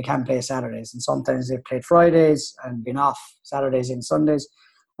and they can play Saturdays. And sometimes they've played Fridays and been off Saturdays and Sundays.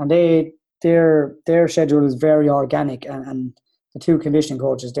 And their schedule is very organic. And the two conditioning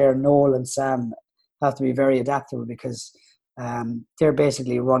coaches there, Noel and Sam, have to be very adaptable because they're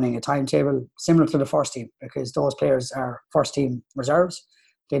basically running a timetable similar to the first team, because those players are first team reserves.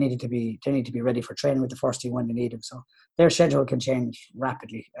 They need to be ready for training with the first team when they need them. So their schedule can change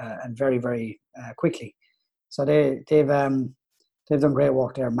rapidly and very, very quickly. So they've done great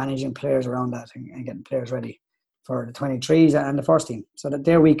work there, managing players around that and getting players ready for the 23s and the first team, so that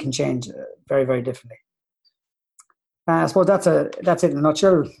their week can change very, very differently. I suppose that's it in a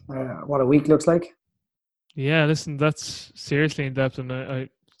nutshell, what a week looks like. Yeah, listen, that's seriously in depth, and I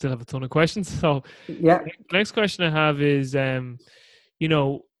still have a ton of questions. So yeah, the next question I have is,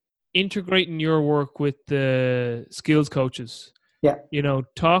 integrating your work with the skills coaches. Yeah.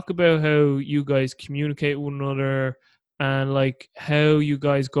 Talk about how you guys communicate with one another and like how you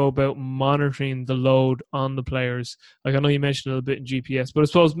guys go about monitoring the load on the players. Like I know you mentioned a little bit in GPS, but I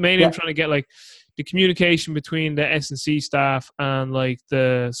suppose mainly I'm trying to get like, the communication between the S&C staff and like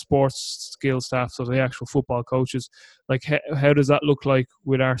the sports skill staff, so the actual football coaches, like how does that look like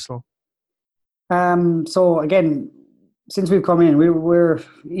with Arsenal? So again, since we've come in, we're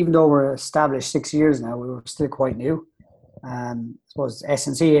even though we're established 6 years now, we were still quite new. I suppose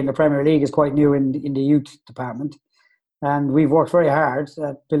S&C in the Premier League is quite new in the youth department, and we've worked very hard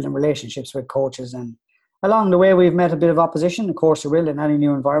at building relationships with coaches. And along the way, we've met a bit of opposition. Of course, there will in any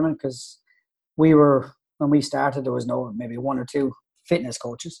new environment, because when we started, there was maybe one or two fitness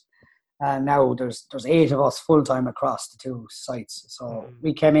coaches, and now there's 8 of us full time across the 2 sites. So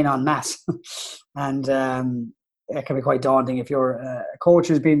we came in en masse, and it can be quite daunting if you're a coach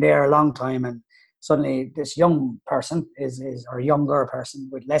who's been there a long time, and suddenly this young person or younger person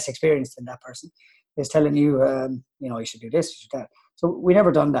with less experience than that person is telling you, you should do this, you should do that. So we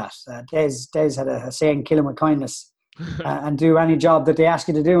never done that. Des had a saying, kill him with kindness, and do any job that they ask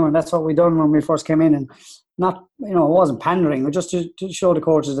you to do. And that's what we done when we first came in. And not, it wasn't pandering, but just to show the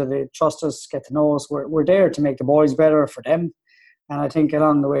coaches that they trust us, get to know us. We're there to make the boys better for them. And I think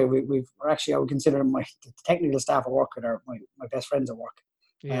along the way, we're actually, I would consider the technical staff I work with are my best friends at work.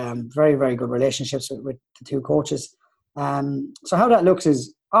 Yeah. Very, very good relationships with the 2 coaches. So how that looks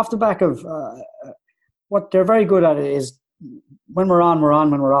is off the back of what they're very good at is when we're on, we're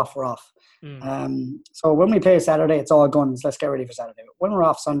on. When we're off, we're off. So when we play Saturday, it's all guns. Let's get ready for Saturday. When we're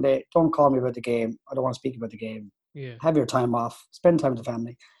off Sunday, don't call me about the game. I don't want to speak about the game. Yeah. Have your time off. Spend time with the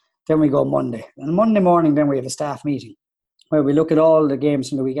family. Then we go Monday. And Monday morning, then we have a staff meeting where we look at all the games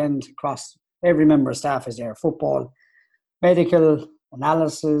from the weekend across. Every member of staff is there. Football, medical,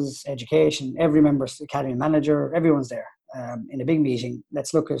 analysis, education. Every member, academy manager, everyone's there in a big meeting.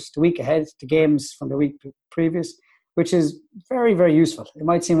 Let's look at the week ahead, the games from the week previous, which is very, very useful. It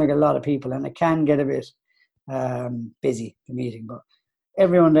might seem like a lot of people, and it can get a bit busy, the meeting, but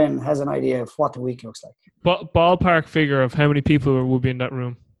everyone then has an idea of what the week looks like. But ballpark figure of how many people will be in that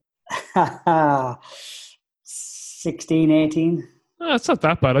room? 16, 18. Oh, it's not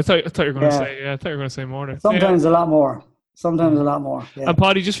that bad. I thought you were going to say. Yeah, I thought you were going to say more. Sometimes a lot more. Sometimes a lot more. Yeah. And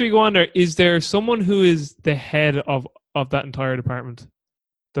Paddy, just for you go on there, is there someone who is the head of that entire department?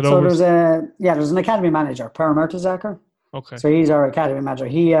 There's an academy manager, Per Mertesacker. Okay. So he's our academy manager.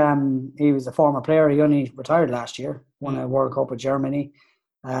 He was a former player. He only retired last year. Won a World Cup with Germany.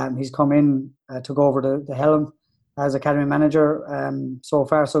 He's come in, took over the helm as academy manager. So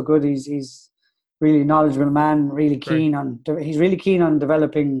far, so good. He's really knowledgeable man. Really keen he's really keen on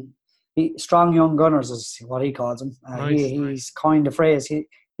developing strong young gunners, is what he calls them. He's coined a phrase.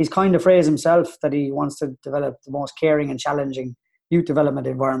 He's coined a phrase himself that he wants to develop the most caring and challenging youth development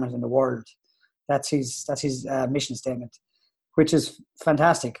environment in the world. That's his mission statement, which is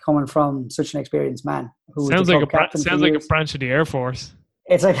fantastic coming from such an experienced man. Who sounds like a branch of the Air Force.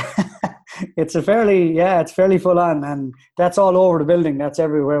 It's like it's fairly full on, and that's all over the building. That's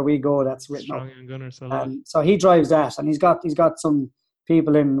everywhere we go. That's written strong up. Young gunners. So he drives that, and he's got some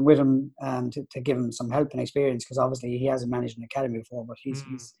people in with him to give him some help and experience, because obviously he hasn't managed an academy before, but he's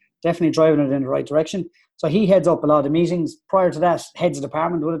definitely driving it in the right direction. So he heads up a lot of the meetings. Prior to that, heads of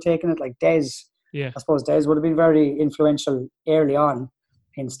department would have taken it, like Des. Yeah. I suppose Des would have been very influential early on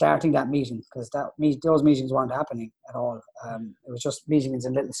in starting that meeting, because those meetings weren't happening at all. It was just meetings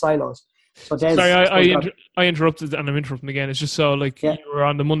in little silos. So Des, sorry, I interrupted, and I'm interrupting again. It's just so you were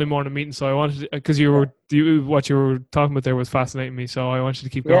on the Monday morning meeting, so I wanted because what you were talking about there was fascinating me, so I wanted to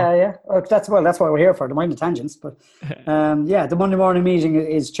keep going. Yeah. That's why we're here for, to mind the tangents. But the Monday morning meeting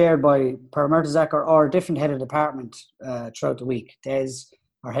is chaired by Per Mertesacker or a different head of department throughout the week. Des,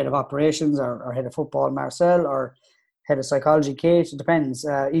 our head of operations, our head of football, Marcel, or head of psychology, Kate. It depends.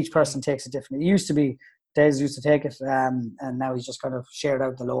 Each person takes it differently. It used to be Des used to take it, and now he's just kind of shared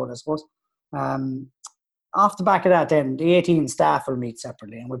out the load, I suppose. Off the back of that, then the 18 staff will meet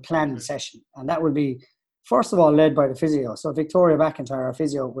separately, and we'll plan the session, and that will be first of all led by the physio. So Victoria McIntyre, our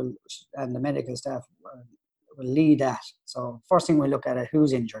physio, and the medical staff will lead that. So first thing we look at is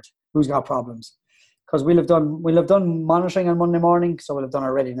who's injured, who's got problems, because we'll have done monitoring on Monday morning, so we'll have done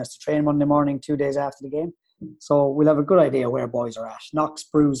our readiness to train Monday morning, 2 days after the game. So we'll have a good idea where boys are at, knocks,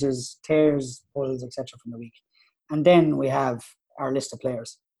 bruises, tears, pulls, etc. from the week, and then we have our list of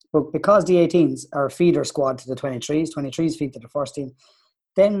players. But because the 18s are a feeder squad to the 23s feed to the first team,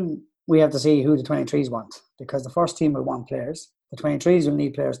 then we have to see who the 23s want, because the first team will want players. The 23s will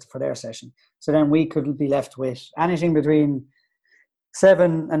need players for their session. So then we could be left with anything between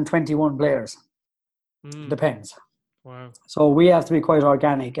 7 and 21 players. Depends. Wow. So we have to be quite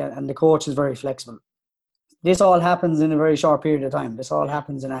organic, and the coach is very flexible. This all happens in a very short period of time. This all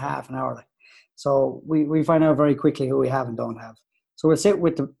happens in a half an hour. So we find out very quickly who we have and don't have. So we'll sit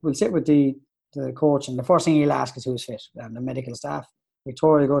with the the coach, and the first thing he'll ask is who's fit, and the medical staff.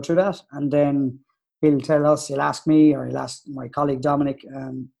 Victoria will go through that, and then he'll tell us, he'll ask me, or he'll ask my colleague Dominic,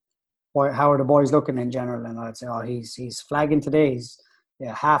 how are the boys looking in general, and I'd say, oh, he's flagging today, he's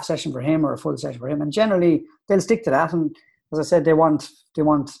half session for him or a full session for him, and generally they'll stick to that. And as I said, they want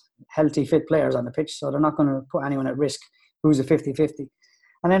healthy, fit players on the pitch, so they're not going to put anyone at risk who's a 50-50.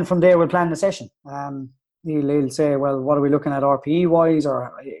 And then from there, we'll plan the session. He'll say, well, what are we looking at RPE-wise?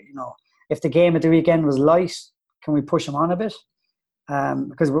 Or, if the game at the weekend was light, can we push them on a bit?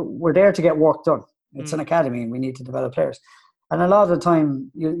 Because we're there to get work done. It's an academy and we need to develop players. And a lot of the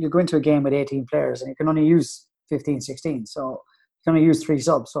time, you go into a game with 18 players and you can only use 15, 16. So you can only use 3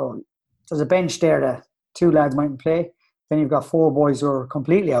 subs. So there's a bench there that 2 lads mightn't play. Then you've got 4 boys who are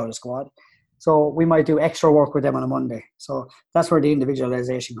completely out of the squad. So we might do extra work with them on a Monday. So that's where the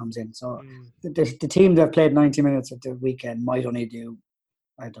individualization comes in. So the team that played 90 minutes at the weekend might only do,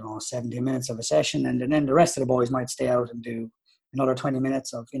 70 minutes of a session. And then the rest of the boys might stay out and do another 20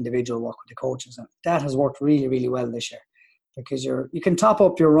 minutes of individual work with the coaches. And that has worked really, really well this year, because you can top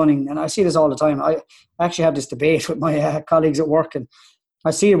up your running. And I see this all the time. I actually have this debate with my colleagues at work, and I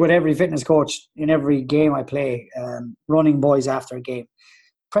see it with every fitness coach in every game I play, running boys after a game.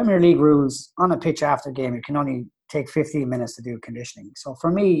 Premier League rules, on a pitch after a game, you can only take 15 minutes to do conditioning. So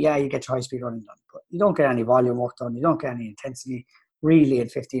for me, you get your high-speed running done, but you don't get any volume work done. You don't get any intensity really in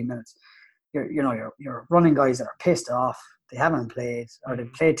 15 minutes. You're running guys that are pissed off. They haven't played, or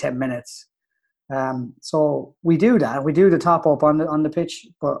they've played 10 minutes. So we do that. We do the top up on the pitch,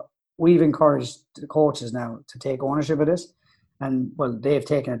 but we've encouraged the coaches now to take ownership of this. And, well, they've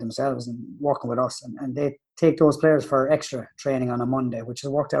taken it themselves and working with us. And they take those players for extra training on a Monday, which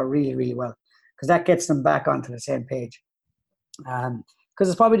has worked out really, really well, because that gets them back onto the same page. Because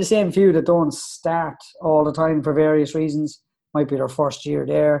it's probably the same few that don't start all the time for various reasons. Might be their first year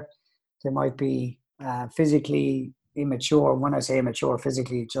there. They might be physically immature. When I say immature,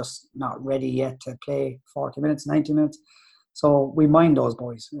 physically just not ready yet to play 40 minutes, 90 minutes. So we mind those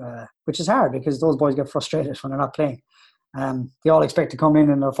boys, which is hard because those boys get frustrated when they're not playing. They all expect to come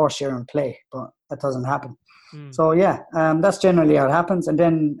in their first year and play, but that doesn't happen. So that's generally how it happens. And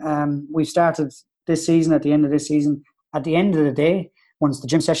then we started this season, at the end of this season, at the end of the day, once the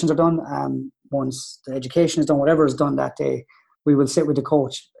gym sessions are done, once the education is done, whatever is done that day, we will sit with the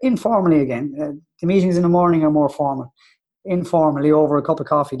coach informally again. The meetings in the morning are more formal. Informally over a cup of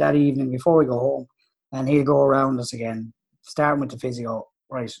coffee that evening before we go home, and he'll go around us again, starting with the physio.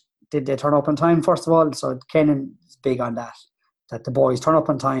 Right, did they turn up on time, first of all? So Kenan is big on that the boys turn up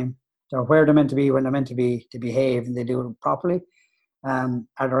on time, they're where they're meant to be, when they're meant to be, to behave, and they do it properly. Are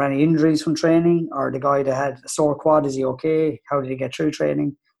there any injuries from training? Or the guy that had a sore quad, is he okay? How did he get through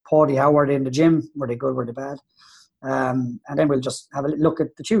training? Paddy, how were they in the gym? Were they good, were they bad? And then we'll just have a look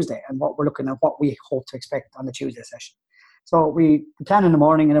at the Tuesday and what we're looking at, what we hope to expect on the Tuesday session. So we plan in the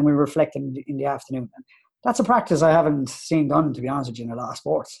morning and then we reflect in the afternoon. And that's a practice I haven't seen done, to be honest with you, in a lot of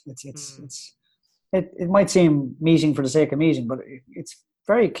sports. It might seem meeting for the sake of meeting, but it's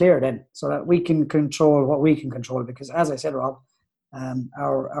very clear then, so that we can control what we can control. Because as I said, Rob,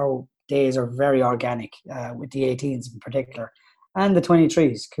 our days are very organic, with the 18s in particular and the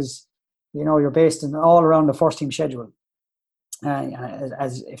 23s, because you're based in all around the first team schedule.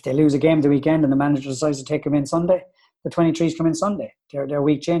 As if they lose a game the weekend and the manager decides to take them in Sunday, the 23s come in Sunday. Their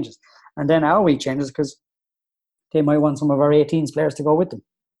week changes, and then our week changes because they might want some of our 18s players to go with them.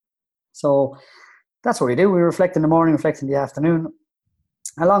 So that's what we do. We reflect in the morning, reflect in the afternoon.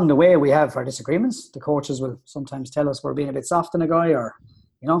 Along the way, we have our disagreements. The coaches will sometimes tell us we're being a bit soft on a guy, or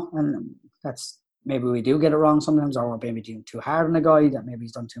and that's, maybe we do get it wrong sometimes, or we're maybe doing too hard on a guy, that maybe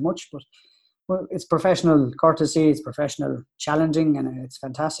he's done too much. But it's professional courtesy, it's professional challenging, and it's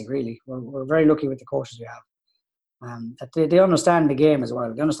fantastic, really. We're very lucky with the coaches we have. That they understand the game as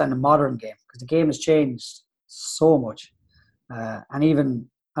well. They understand the modern game, because the game has changed so much. And even,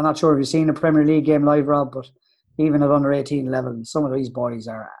 I'm not sure if you've seen a Premier League game live, Rob, but even at under 18 level, some of these boys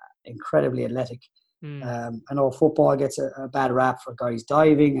are incredibly athletic. I know football gets a bad rap for guys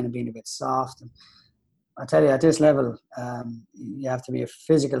diving and being a bit soft. And I tell you, at this level, you have to be a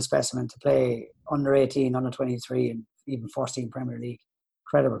physical specimen to play under 18, under 23, and even first team Premier League.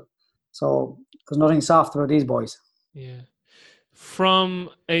 Incredible. So there's nothing soft about these boys. Yeah. From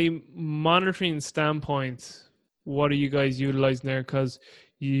a monitoring standpoint, what are you guys utilizing there? Because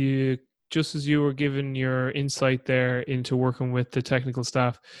just as you were giving your insight there into working with the technical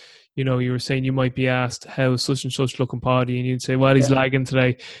staff, you were saying you might be asked how such and such looking Paddy, and you'd say, well, he's Yeah. lagging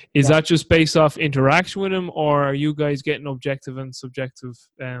today. Is Yeah. that just based off interaction with him, or are you guys getting objective and subjective?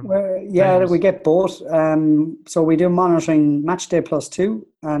 Well, yeah, claims? we get both. So we do monitoring match day +2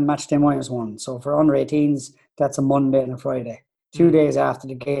 and match day -1. So for under 18s, that's a Monday and a Friday. 2 days after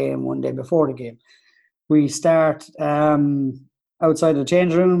the game, 1 day before the game. We start outside the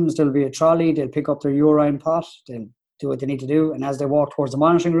change rooms. There'll be a trolley. They'll pick up their urine pot. They'll do what they need to do. And as they walk towards the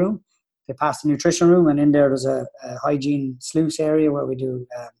monitoring room, they pass the nutrition room. And in there's a hygiene sluice area where we do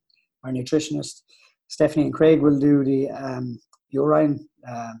our nutritionist, Stephanie and Craig, will do the urine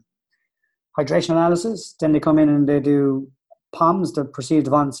hydration analysis. Then they come in and they do POMS, the perceived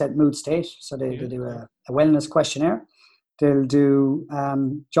of onset mood state. So they do a wellness questionnaire. They'll do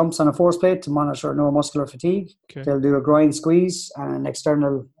jumps on a force plate to monitor neuromuscular fatigue. Okay. They'll do a groin squeeze and an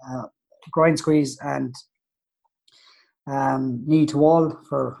external groin squeeze and knee to wall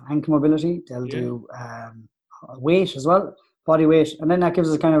for ankle mobility. They'll do weight as well, body weight. And then that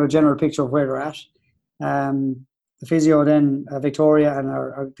gives us kind of a general picture of where they're at. The physio then, Victoria, and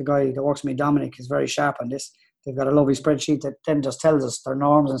the guy that works with me, Dominic, is very sharp on this. They've got a lovely spreadsheet that then just tells us their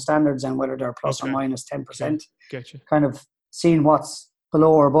norms and standards and whether they're plus or minus 10%. Okay. Gotcha. Kind of seeing what's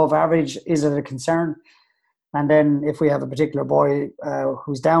below or above average. Is it a concern? And then if we have a particular boy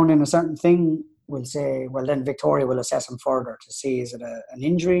who's down in a certain thing, we'll say, well, then Victoria will assess him further to see is it an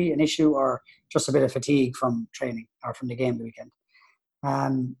injury, an issue, or just a bit of fatigue from training or from the game the weekend.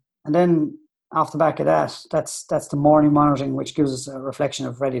 And then off the back of that, that's the morning monitoring, which gives us a reflection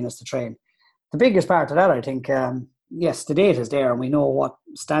of readiness to train. The biggest part of that, I think, yes, the data is there and we know what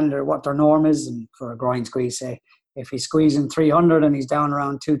their norm is. And for a groin squeeze, say, if he's squeezing 300 and he's down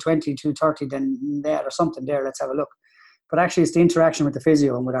around 220, 230, then there's something there. Let's have a look. But actually, it's the interaction with the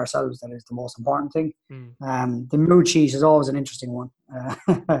physio and with ourselves that is the most important thing. The mood sheet is always an interesting one.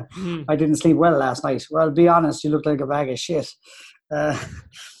 I didn't sleep well last night. Well, be honest, you look like a bag of shit.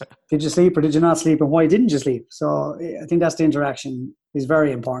 Did you sleep or did you not sleep? And why didn't you sleep? So I think that's the interaction is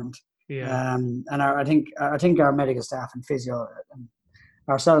very important. Yeah. And I think our medical staff and physio and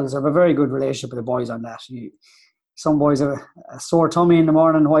ourselves have a very good relationship with the boys on that. Some boys have a sore tummy in the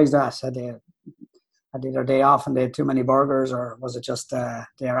morning. Why is that? Had they their day off and they had too many burgers, or was it just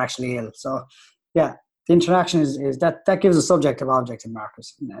they're actually ill? So, yeah, the interaction is that gives a subjective objective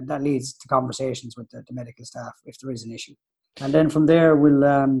markers, and that leads to conversations with the medical staff if there is an issue, and then from there we'll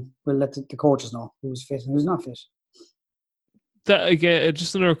let the coaches know who's fit and who's not fit. That again,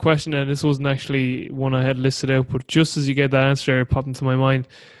 just another question, and this wasn't actually one I had listed out, but just as you get that answer, it popped into my mind.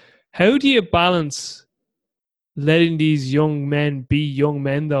 How do you balance letting these young men be young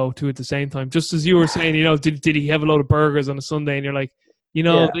men, though, too, at the same time? Just as you were saying, did he have a load of burgers on a Sunday? And you're like,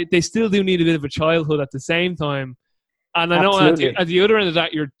 they still do need a bit of a childhood at the same time. And I know at the other end of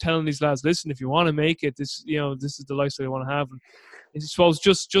that, you're telling these lads, listen, if you want to make it, this is the lifestyle you want to have. And I suppose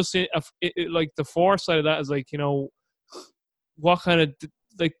just like the foresight of that is like, what kind of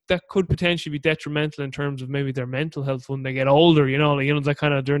like that could potentially be detrimental in terms of maybe their mental health when they get older, that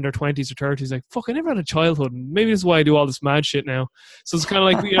kind of during their 20s or 30s, like, fuck, I never had a childhood, and maybe this is why I do all this mad shit now. So it's kind of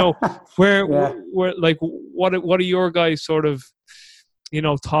like, where like, what are your guys' sort of,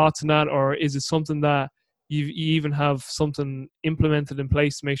 thoughts on that, or is it something that you even have something implemented in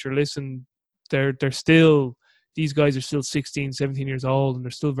place to make sure, listen, they're still, these guys are still 16, 17 years old, and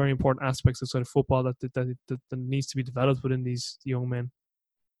there's still very important aspects outside of football that needs to be developed within these young men?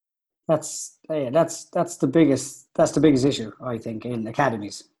 That's the biggest issue, I think, in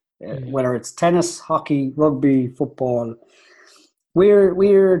academies. Whether it's tennis, hockey, rugby, football,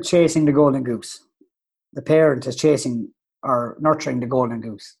 we're chasing the golden goose. The parent is chasing or nurturing the golden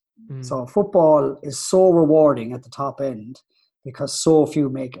goose. So football is so rewarding at the top end because so few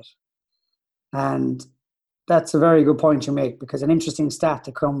make it. And that's a very good point you make, because an interesting stat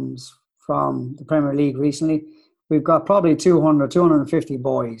that comes from the Premier League recently, we've got probably 250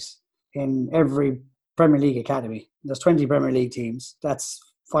 boys in every Premier League academy. There's 20 Premier League teams. That's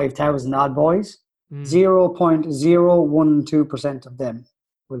 5,000 odd boys. 0.012% of them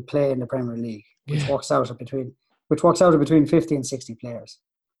will play in the Premier League, which works out at between 50 and 60 players.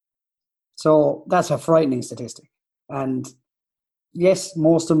 So that's a frightening statistic. And yes,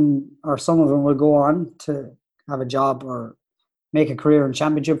 most of them or some of them will go on to have a job or make a career in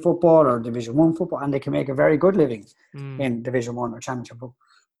Championship football or Division 1 football, and they can make a very good living in Division 1 or Championship football.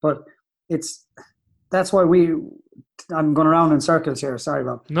 But that's why I'm going around in circles here. Sorry,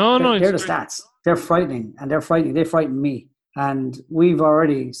 Rob. No. They're the stats. They're frightening, and they're frightening. They frighten me. And we've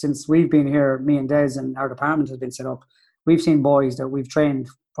already, since we've been here, me and Des, and our department has been set up, we've seen boys that we've trained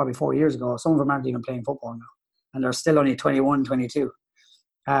probably 4 years ago. Some of them aren't even playing football now, and they're still only 21, 22.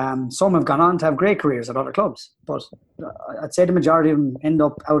 Some have gone on to have great careers at other clubs, but I'd say the majority of them end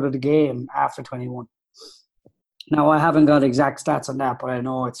up out of the game after 21. Now, I haven't got exact stats on that, but I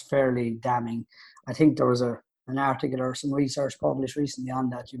know it's fairly damning. I think there was an article or some research published recently on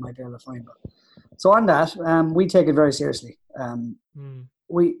that you might be able to find. So on that, we take it very seriously.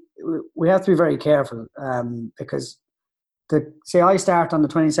 We have to be very careful because say I start on the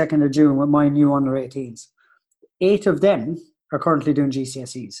 22nd of June with my new under 18s. 8 of them are currently doing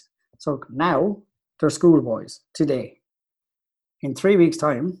GCSEs. So now they're schoolboys today. In 3 weeks'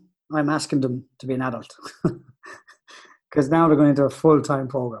 time, I'm asking them to be an adult because now they're going into a full-time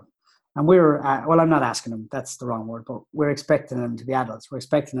program. And I'm not asking them, that's the wrong word, but we're expecting them to be adults. We're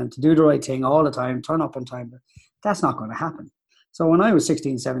expecting them to do the right thing all the time, turn up on time. But that's not going to happen. So when I was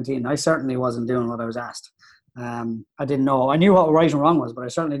 16, 17, I certainly wasn't doing what I was asked. I didn't know. I knew what right and wrong was, but I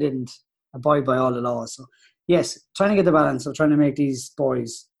certainly didn't abide by all the laws. So yes, trying to get the balance of trying to make these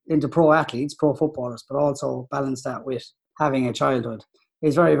boys into pro athletes, pro footballers, but also balance that with having a childhood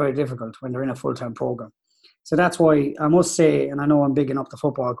is very, very difficult when they're in a full-time program. So that's why I must say, and I know I'm bigging up the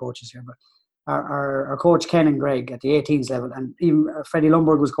football coaches here, but our coach Ken and Greg at the 18s level, and even Freddie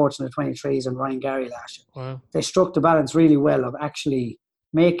Lundberg was coaching the 23s and Ryan Gary last year. Wow. They struck the balance really well of actually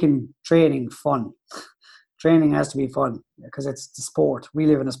making training fun. Training has to be fun because it's the sport. We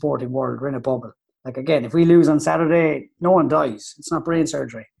live in a sporting world. We're in a bubble. Like, again, if we lose on Saturday, no one dies. It's not brain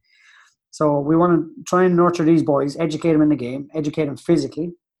surgery. So we want to try and nurture these boys, educate them in the game, educate them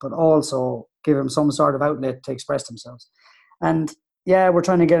physically, but also give them some sort of outlet to express themselves. And yeah, we're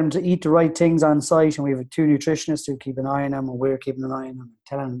trying to get them to eat the right things on site, and we have 2 nutritionists who keep an eye on them, and we're keeping an eye on them,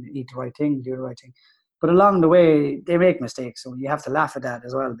 telling them to eat the right thing, do the right thing. But along the way, they make mistakes, so you have to laugh at that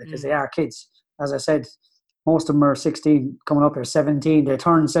as well because they are kids. As I said, most of them are 16, coming up here 17. They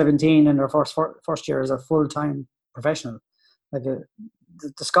turn 17 in their first year as a full-time professional. Like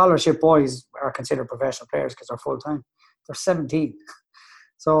the scholarship boys are considered professional players because they're full-time. They're 17.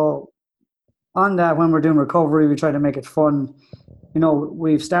 So on that, when we're doing recovery, we try to make it fun. You know,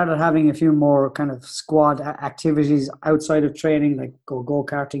 we've started having a few more kind of squad activities outside of training, like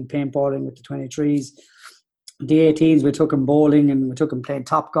go-karting, paintballing with the 23s. The 18s, we took them bowling and we took them playing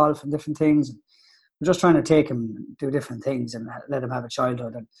top golf and different things. We're just trying to take them and do different things and let them have a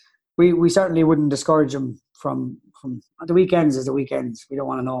childhood. And we certainly wouldn't discourage them from the weekends is the weekends. We don't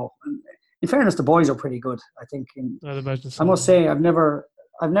want to know. And in fairness, the boys are pretty good, I think. I must say, I've never,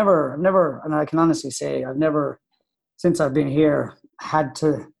 and I can honestly say, I've never, since I've been here, had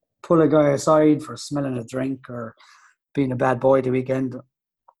to pull a guy aside for smelling a drink or being a bad boy the weekend.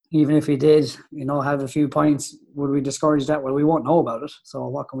 Even if he did, have a few pints, would we discourage that? Well, we won't know about it. So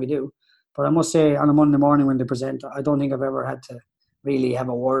what can we do? But I must say, on a Monday morning when they present, I don't think I've ever had to really have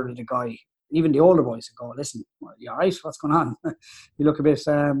a word with the guy. Even the older boys go, listen, you all right? What's going on? You look a bit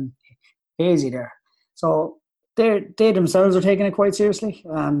hazy there. So they themselves are taking it quite seriously.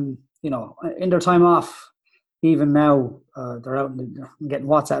 In their time off, even now, they're out and getting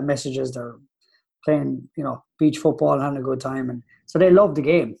WhatsApp messages. They're playing, beach football and having a good time. And so they love the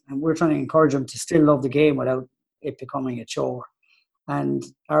game. And we're trying to encourage them to still love the game without it becoming a chore. And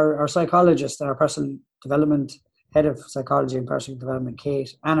our psychologist and our personal development, head of psychology and personal development,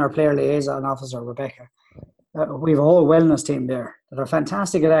 Kate, and our player liaison officer, Rebecca, we have a whole wellness team there that are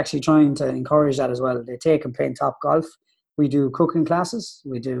fantastic at actually trying to encourage that as well. They take and play top golf. We do cooking classes.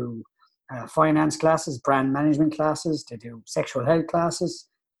 We do finance classes, brand management classes. They do sexual health classes.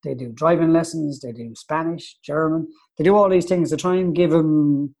 They do driving lessons. They do Spanish, German. They do all these things to try and give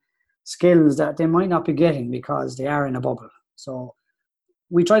them skills that they might not be getting because they are in a bubble. So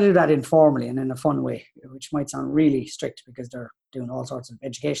we try to do that informally and in a fun way, which might sound really strict because they're doing all sorts of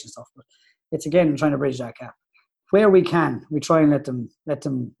education stuff. But it's, again, trying to bridge that gap. Where we can, we try and let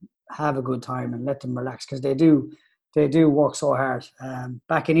them have a good time and let them relax because they do work so hard.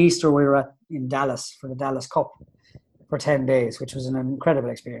 Back in Easter, we were in Dallas for the Dallas Cup for 10 days, which was an incredible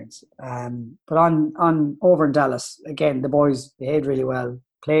experience. But on over in Dallas, again, the boys behaved really well,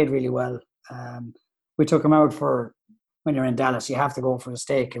 played really well. We took them out for, when you're in Dallas, you have to go for a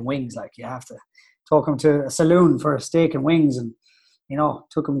steak and wings. Like, you have to take them to a saloon for a steak and wings, and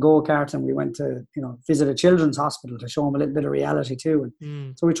took them go-kart, and we went to visit a children's hospital to show them a little bit of reality too.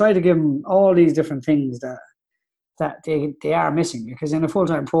 And so we try to give them all these different things that they are missing, because in a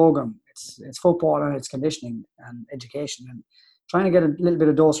full-time program, it's football and it's conditioning and education, and trying to get a little bit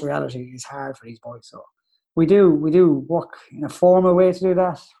of dose of reality is hard for these boys. So we do work in a formal way to do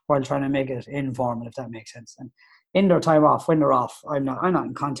that while trying to make it informal, if that makes sense. And in their time off, when they're off, I'm not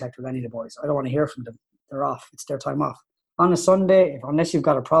in contact with any of the boys. I don't want to hear from them. They're off. It's their time off. On a Sunday, unless you've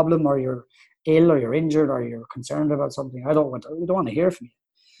got a problem or you're ill or you're injured or you're concerned about something, we don't want to hear from you.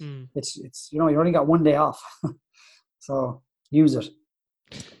 it's you only got one day off, so use it.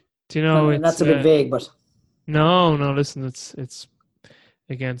 Do you know and that's a bit vague, but no. Listen, it's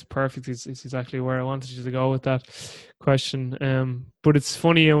again, it's perfect. It's exactly where I wanted you to go with that question. But it's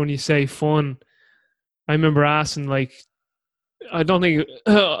funny when you say fun. I remember asking, like, I don't think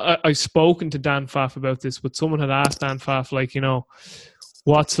I've spoken to Dan Pfaff about this, but someone had asked Dan Pfaff, like,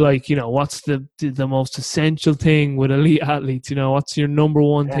 what's the most essential thing with elite athletes? What's your number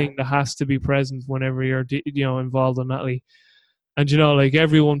one thing that has to be present whenever you're, involved in athlete? And, like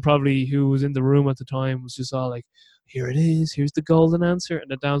everyone probably who was in the room at the time was just all like, here it is, here's the golden answer. And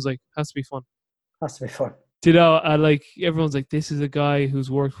the Dan's like, has to be fun. Has to be fun. Like everyone's like, this is a guy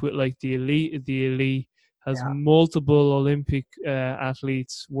who's worked with like the elite, has multiple Olympic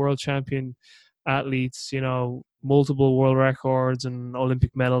athletes, world champion athletes, multiple world records and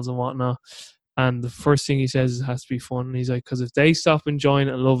Olympic medals and whatnot. And the first thing he says is it has to be fun. And he's like, because if they stop enjoying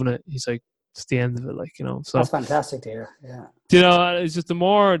it and loving it, he's like, it's the end of it. Like, So that's fantastic to hear. Yeah. It's just the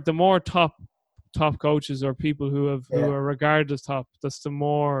more top coaches or people who are regarded as top, it's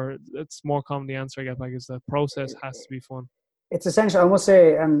more common the answer I get back is the process has to be fun. It's essential. I must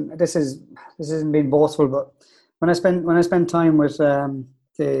say, and this isn't being boastful, but when I spent time with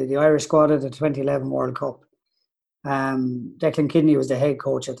the Irish squad at the 2011 World Cup, Declan Kidney was the head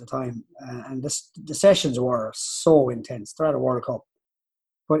coach at the time, and the sessions were so intense throughout the World Cup.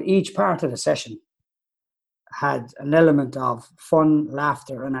 But each part of the session had an element of fun,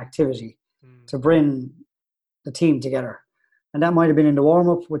 laughter, and activity to bring the team together. And that might have been in the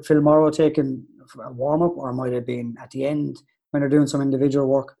warm-up with Phil Morrow taking a warm-up, or it might have been at the end when they're doing some individual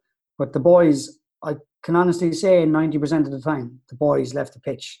work. But the boys, I can honestly say 90% of the time, the boys left the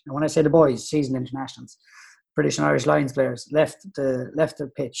pitch. And when I say the boys, seasoned internationals, British and Irish Lions players, left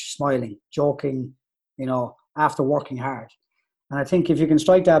the pitch smiling, joking, after working hard. And I think if you can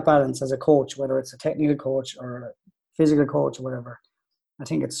strike that balance as a coach, whether it's a technical coach or a physical coach or whatever, I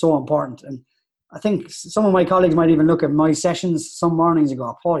think it's so important. And I think some of my colleagues might even look at my sessions some mornings and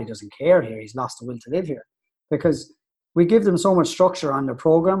go, Paul, he doesn't care here. He's lost the will to live here. Because we give them so much structure on the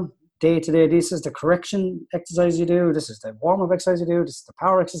program, day to day. This is the correction exercise you do. This is the warm-up exercise you do. This is the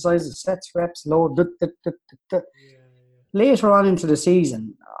power exercise, the sets, reps, load. Later on into the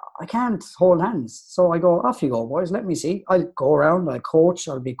season, I can't hold hands. So I go, off you go, boys. Let me see. I'll go around. I'll coach.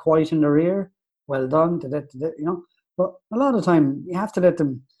 I'll be quiet in the rear. Well done. But a lot of the time, you have to let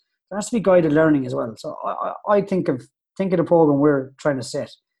them. There has to be guided learning as well. So I think of the program we're trying to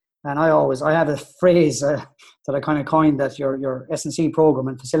set. And I have a phrase that I kind of coined, that your S&C program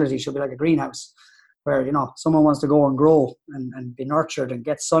and facility should be like a greenhouse, where, someone wants to go and grow and be nurtured and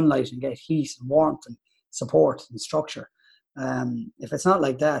get sunlight and get heat and warmth and support and structure. If it's not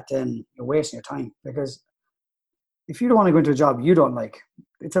like that, then you're wasting your time, because if you don't want to go into a job you don't like,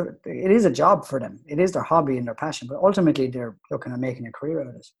 it is a job for them. It is their hobby and their passion, but ultimately they're looking at making a career out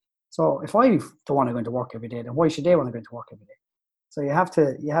of it. So if I don't want to go into work every day, then why should they want to go into work every day? So you have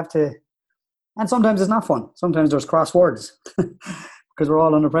to, and sometimes it's not fun. Sometimes there's crosswords because we're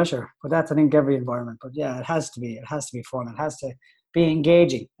all under pressure. But that's, I think, every environment. But yeah, it has to be fun. It has to be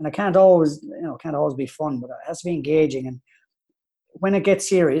engaging, and it can't always be fun, but it has to be engaging. And when it gets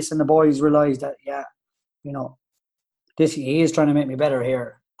serious and the boys realize that, he is trying to make me better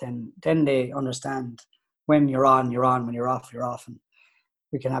here, then they understand when you're on, when you're off, and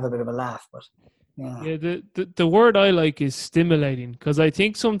we can have a bit of a laugh. But yeah, the word I like is stimulating, because I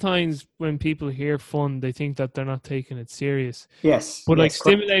think sometimes when people hear fun, they think that they're not taking it serious. Yes. But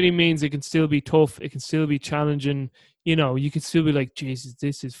stimulating means it can still be tough, it can still be challenging. You can still be like, Jesus,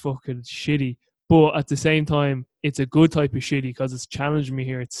 this is fucking shitty. But at the same time, it's a good type of shitty, because it's challenging me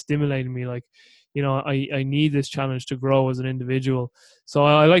here. It's stimulating me. Like, I need this challenge to grow as an individual. So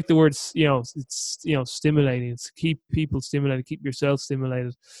I like the words, it's, stimulating. It's keep people stimulated, keep yourself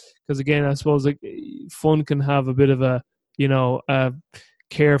stimulated. Because again, I suppose like fun can have a bit of a, a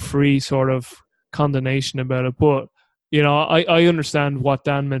carefree sort of condemnation about it. But, I understand what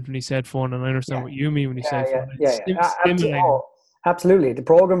Dan meant when he said fun, and I understand what you mean when you say fun. Stimulating. Absolutely. The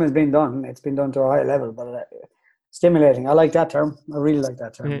program has been done. It's been done to a high level, but stimulating. I like that term. I really like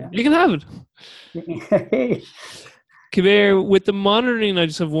that term. Yeah. You can have it. Kabir, with the monitoring, I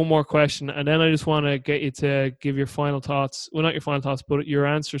just have one more question, and then I just want to get you to give your final thoughts. Well, not your final thoughts, but your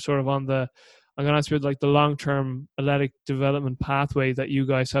answer sort of on I'm going to ask you like the long-term athletic development pathway that you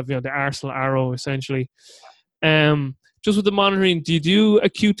guys have, the Arsenal Arrow, essentially. Just with the monitoring, do you do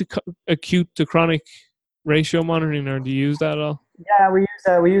acute to chronic ratio monitoring, or do you use that at all? Yeah,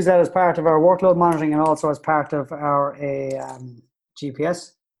 we use that as part of our workload monitoring, and also as part of our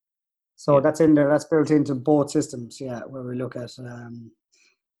GPS. So that's in there. That's built into both systems. Yeah, where we look at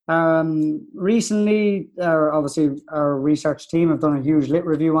Recently, obviously, our research team have done a huge lit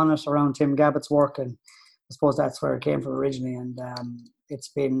review on it around Tim Gabbett's work, and I suppose that's where it came from originally. And it's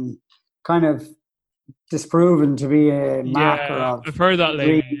been kind of disproven to be a marker Yeah, of I've heard that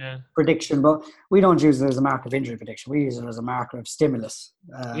injury lately. Yeah, prediction, but we don't use it as a marker of injury prediction. We use it as a marker of stimulus.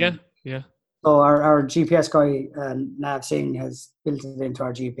 yeah, yeah. So our GPS guy, Nav Singh, has built it into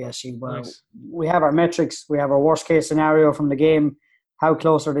our GPS sheet where Nice. we have our metrics, we have our worst case scenario from the game, how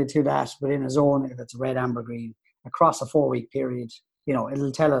close are they to that within a zone, if it's red, amber, green, across a 4-week period.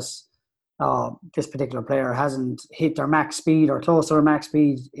 It'll tell us this particular player hasn't hit their max speed or close to their max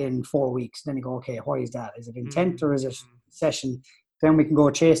speed in 4 weeks. Then you go, okay, why is that? Is it intent or is it session? Then we can go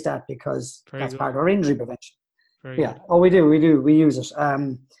chase that because Very that's good. part of our injury prevention. Very Yeah. good. Oh, we do. We use it.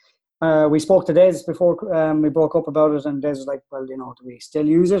 We spoke to Des before we broke up about it, and Des was like, well, do we still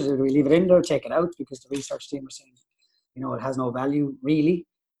use it? Or do we leave it in there, take it out? Because the research team are saying, it has no value really.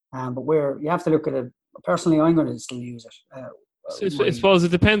 But you have to look at it. Personally, I'm going to still use it. I suppose it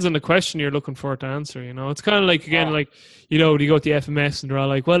depends on the question you're looking for to answer. It's kind of like, again, Yeah. like, you go to the FMS and they're all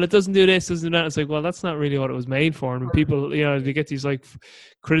like, well, it doesn't do this, doesn't do that. It's like, well, that's not really what it was made for. And when people, they get these like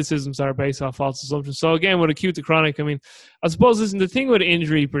criticisms that are based off false assumptions. So again, with acute to chronic, I mean, I suppose the thing with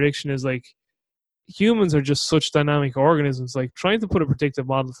injury prediction is like, humans are just such dynamic organisms. Like trying to put a predictive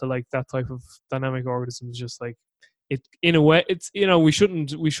model to like that type of dynamic organism is just like, it, in a way, it's we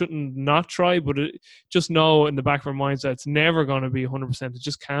shouldn't not try, but just know in the back of our minds that it's never going to be 100%. It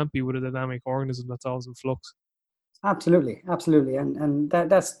just can't be with a dynamic organism that's always in flux. Absolutely, and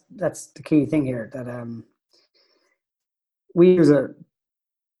that's the key thing here. That we use it,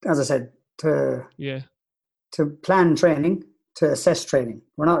 as I said, to plan training, to assess training.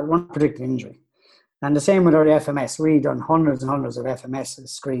 We're not predicting injury, and the same with our FMS. We've done hundreds and hundreds of FMS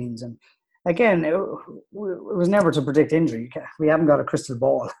screens, and again, it was never to predict injury. We haven't got a crystal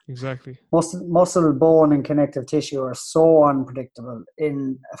ball. Exactly. Muscle, bone, and connective tissue are so unpredictable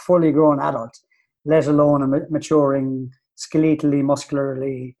in a fully grown adult, let alone a maturing, skeletally,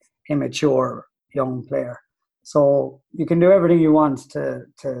 muscularly immature young player. So you can do everything you want to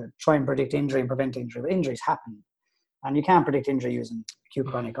try and predict injury and prevent injury, but injuries happen. And you can't predict injury using acute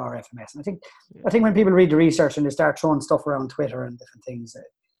chronic or FMS. And I think when people read the research and they start throwing stuff around Twitter and different things,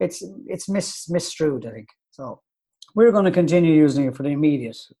 it's misstrued, I think. So we're going to continue using it for the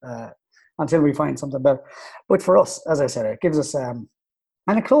immediate until we find something better. But for us, as I said, it gives us and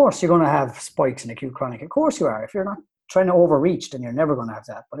of course you're going to have spikes in acute chronic. Of course you are. If you're not trying to overreach, then you're never going to have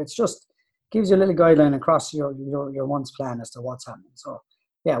that. But it's just gives you a little guideline across your month's plan as to what's happening. So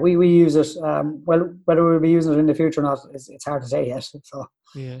yeah, we use it. Well, whether we'll be using it in the future or not, it's hard to say yet. So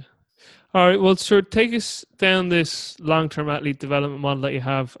yeah. All right, well, sure, take us down this long-term athlete development model that you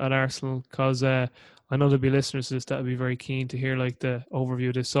have at Arsenal, because I know there'll be listeners to this that would be very keen to hear like the overview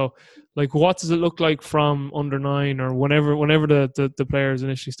of this. So, like, what does it look like from under 9 or whenever the players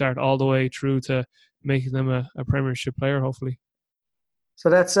initially start, all the way through to making them a Premiership player, hopefully? So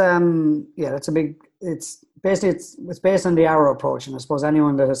that's that's a big. It's based on the Arrow approach, and I suppose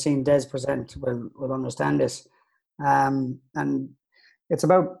anyone that has seen Des present will understand this. And it's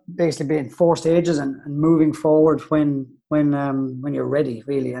about basically being 4 stages and moving forward when you're ready,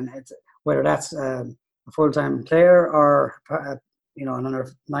 really. And it's whether that's a full-time player or an under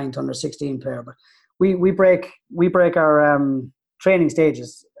 9 to under 16 player. But we break our training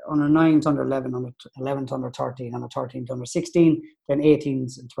stages: under 9 to under 11, under 11 to under 13, under 13 to under 16, then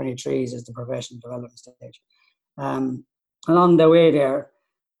 18s and 23s is the professional development stage. Along the way there,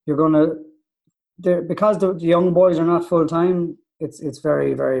 you're going to, because the young boys are not full-time, it's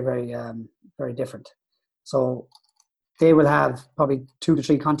very, very, very, very different. So they will have probably 2 to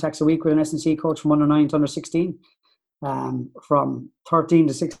 3 contacts a week with an S&C coach from under 9 to under 16. From 13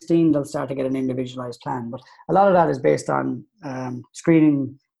 to 16, they'll start to get an individualized plan. But a lot of that is based on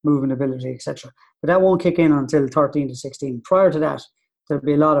screening, movement ability, etc. But that won't kick in until 13 to 16. Prior to that, there'll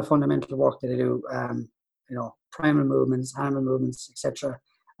be a lot of fundamental work that they do, primal movements, animal movements, etc.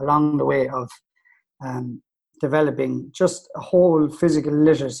 along the way of developing just a whole physical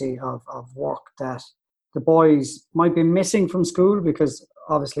literacy of work that the boys might be missing from school, because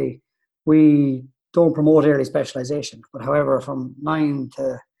obviously we don't promote early specialization. But however, from 9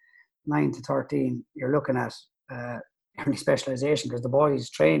 to 13, you're looking at early specialization, because the boys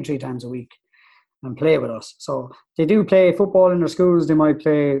train 3 times a week and play with us. So they do play football in their schools, they might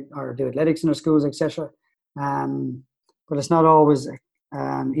play or do athletics in their schools, etc. But it's not always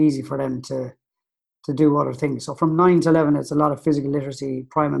easy for them to do other things. So from 9 to 11, it's a lot of physical literacy,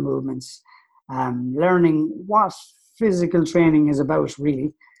 primal movements, learning what physical training is about,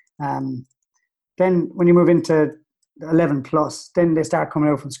 really. Then when you move into 11 plus, then they start coming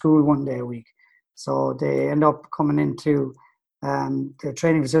out from school 1 day a week. So they end up coming into the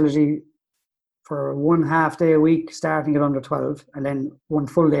training facility for 1 half day a week, starting at under 12, and then 1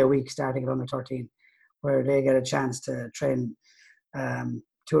 full day a week, starting at under 13, where they get a chance to train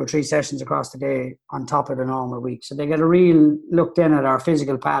 2 or 3 sessions across the day on top of the normal week. So they get a real look then at our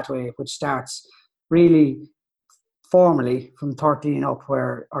physical pathway, which starts really formally from 13 up,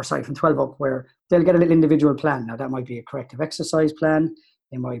 from 12 up, where they'll get a little individual plan. Now that might be a corrective exercise plan.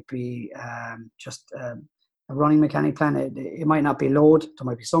 It might be just a running mechanic plan. It might not be load. There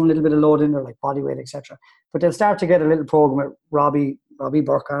might be some little bit of load in there, like body weight, etc. But they'll start to get a little program with Robbie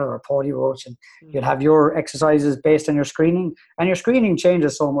Burkhardt or Paudie Roach, and you'll have your exercises based on your screening. And your screening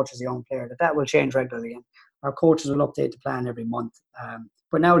changes so much as a young player that will change regularly. And our coaches will update the plan every month.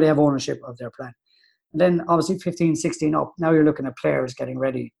 But now they have ownership of their plan. And then obviously 15, 16 up, now you're looking at players getting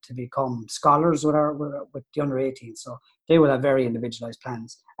ready to become scholars with the under 18. So they will have very individualized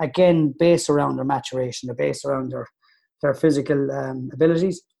plans. Again, based around their maturation, they're based around their physical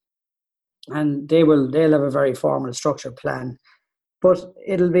abilities. And they'll have a very formal, structured plan. But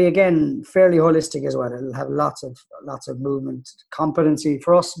it'll be, again, fairly holistic as well. It'll have lots of movement, competency.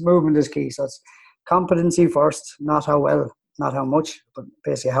 For us, movement is key. So it's competency first, not how well, not how much, but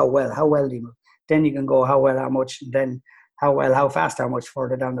basically how well do you move. Then you can go how well, how much, and then how well, how fast, how much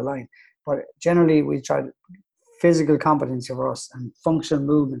further down the line. But generally, we try physical competency for us, and functional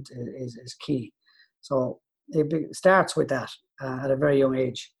movement is key. So it starts with that at a very young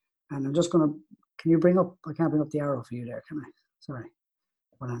age. And I'm just going to, can you bring up, I can't bring up the arrow for you there, can I? Sorry,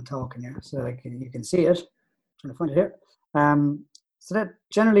 when I'm talking here, so you can see it. I'm trying to find it here. So that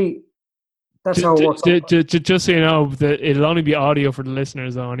generally, that's how it works. Just so you know, that it'll only be audio for the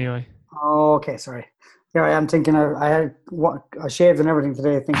listeners, though, anyway. Oh, okay, sorry. Yeah, I am thinking. I shaved and everything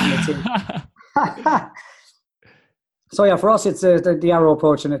today, thinking it's in. So yeah, for us, it's the arrow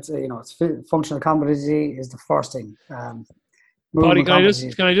approach, and it's functional competency is the first thing. Paudie,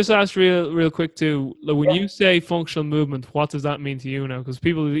 can I just ask real quick too? When you say functional movement, what does that mean to you now? Because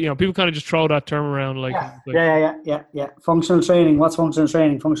people kind of just throw that term around like. Yeah. Functional training. What's functional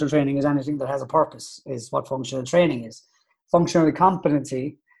training? Functional training is anything that has a purpose. Is what functional training is. Functional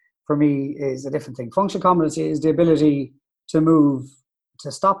competency, for me, is a different thing. Functional competency is the ability to move,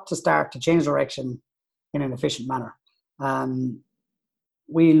 to stop, to start, to change direction in an efficient manner.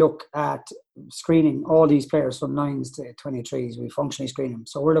 We look at screening all these players from 9s to 23s. We functionally screen them.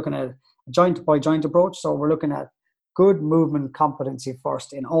 So we're looking at a joint-by-joint approach. So we're looking at good movement competency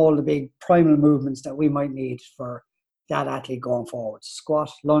first in all the big primal movements that we might need for that athlete going forward. Squat,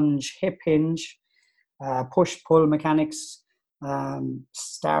 lunge, hip hinge, push-pull mechanics,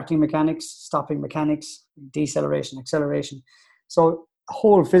 starting mechanics, stopping mechanics, deceleration, acceleration. So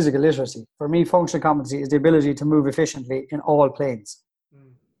whole physical literacy. For me, functional competency is the ability to move efficiently in all planes,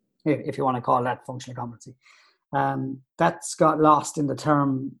 if you want to call that functional competency. That's got lost in the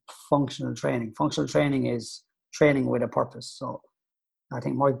term functional training. Functional training is training with a purpose. So I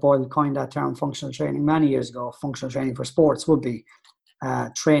think Mike Boyle coined that term functional training many years ago. Functional training for sports would be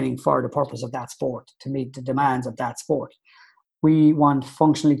training for the purpose of that sport, to meet the demands of that sport. We want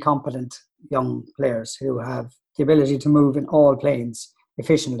functionally competent young players who have the ability to move in all planes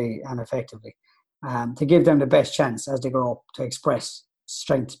efficiently and effectively, to give them the best chance as they grow up to express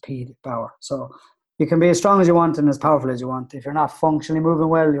strength, speed, power. So you can be as strong as you want and as powerful as you want. If you're not functionally moving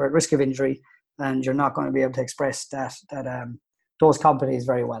well, you're at risk of injury, and you're not going to be able to express those companies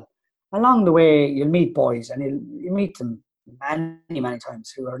very well. Along the way, you'll meet boys, and you meet them many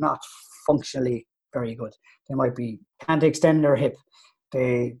times, who are not functionally very good. They can't extend their hip.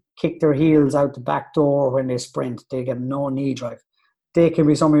 They kick their heels out the back door when they sprint. They get no knee drive. They can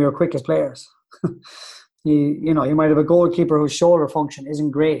be some of your quickest players. You might have a goalkeeper whose shoulder function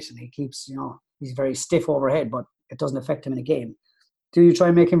isn't great, and he's very stiff overhead, but it doesn't affect him in a game. Do you try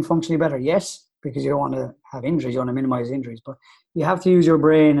and make him functionally better? Yes, because you don't want to have injuries. You want to minimize injuries, but you have to use your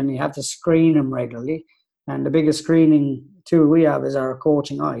brain, and you have to screen him regularly. And the biggest screening tool we have is our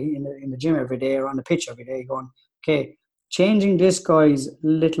coaching eye in the gym every day, or on the pitch every day, going, okay, changing this guy's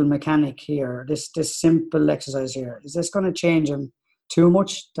little mechanic here, this simple exercise here, is this going to change him too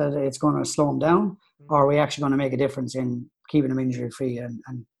much that it's going to slow him down? Or are we actually going to make a difference in keeping him injury-free and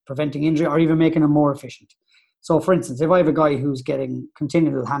preventing injury, or even making him more efficient? So, for instance, if I have a guy who's getting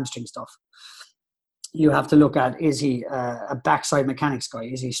continual hamstring stuff, you have to look at, is he a backside mechanics guy?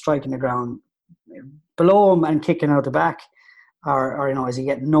 Is he striking the ground below him and kicking out the back? Or is he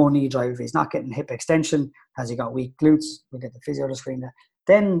getting no knee drive? If he's not getting hip extension, has he got weak glutes? We'll get the physio to screen that.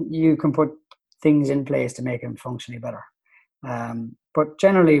 Then you can put things in place to make him functionally better. But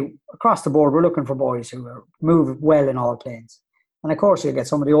generally, across the board, we're looking for boys who move well in all planes. And of course, you get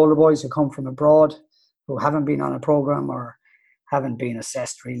some of the older boys who come from abroad, who haven't been on a program or haven't been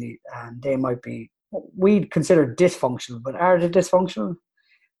assessed really, and they might be, we'd consider dysfunctional, but are they dysfunctional?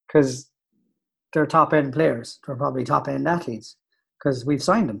 Because they're top-end players. They're probably top-end athletes because we've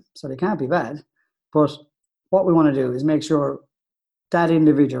signed them, so they can't be bad. But what we want to do is make sure that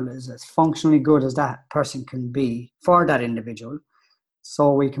individual is as functionally good as that person can be for that individual,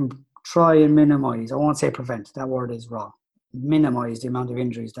 so we can try and minimize, I won't say prevent, that word is wrong, minimize the amount of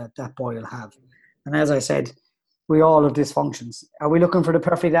injuries that that boy will have. And as I said, we all have dysfunctions. Are we looking for the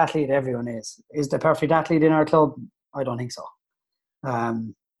perfect athlete? Everyone is. Is the perfect athlete in our club? I don't think so.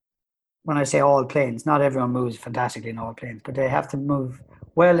 When I say all planes, not everyone moves fantastically in all planes, but they have to move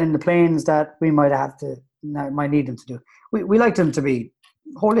well in the planes that we might need them to do. We like them to be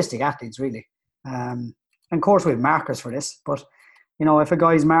holistic athletes, really. And of course, we have markers for this, but if a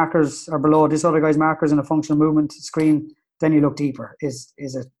guy's markers are below this other guy's markers in a functional movement screen, then you look deeper. Is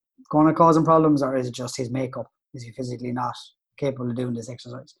it going to cause him problems, or is it just his makeup? Is he physically not capable of doing this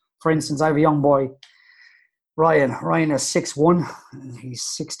exercise? For instance, I have a young boy, Ryan. Ryan is 6'1", he's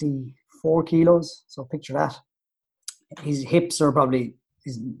 64 kilos, so picture that. His hips are probably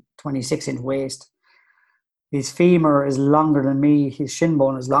his 26-inch waist. His femur is longer than me. His shin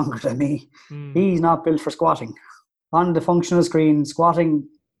bone is longer than me. He's not built for squatting. On the functional screen, squatting,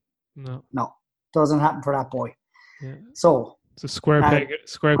 no, doesn't happen for that boy. Yeah. So it's a square peg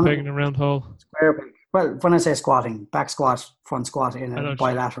in a round hole. Square peg. Well, when I say squatting, back squat, front squat in a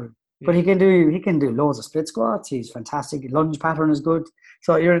bilateral. Yeah. But he can do loads of split squats. He's fantastic. Lunge pattern is good.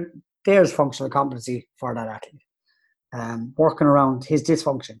 So there's functional competency for that athlete. Working around his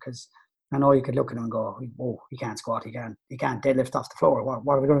dysfunction, because I know you could look at him and go, oh, he can't squat, he can't deadlift off the floor.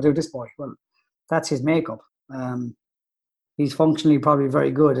 What are we going to do with this boy? Well, that's his makeup. He's functionally probably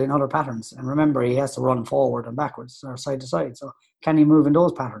very good in other patterns. And remember, he has to run forward and backwards or side to side. So can he move in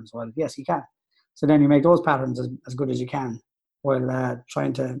those patterns? Well, yes, he can. So then you make those patterns as good as you can while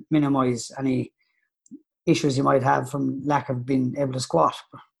trying to minimize any issues you might have from lack of being able to squat.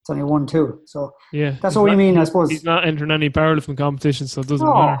 It's only 1-2. So yeah, that's what we mean, I suppose. He's not entering any powerlifting competition, so it doesn't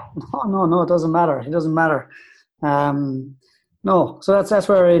matter. No, it doesn't matter. It doesn't matter. No, so that's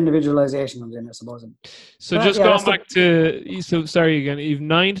where individualization comes in, I suppose. So just going back to, so sorry again, you've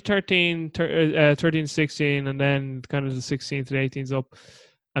 9 to 13, 13 to 16, and then kind of the 16 to the 18s up,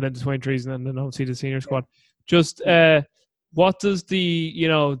 and then the 23s, and then obviously the senior squad. Just what does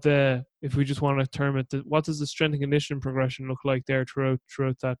if we just want to term it, what does the strength and conditioning progression look like there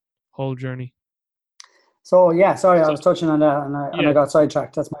throughout that whole journey? So I was touching on that, and I got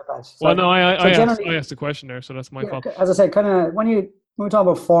sidetracked. That's my bad. Well, no, I asked the question there, so that's my fault. As I said, kind of when we talk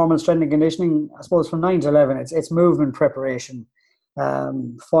about formal strength and conditioning, I suppose from 9 to 11, it's movement preparation,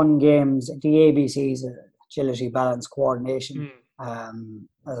 fun games, the ABCs, agility, balance, coordination.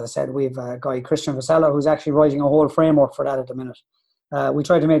 As I said, we've a guy, Christian Vasella, who's actually writing a whole framework for that at the minute. We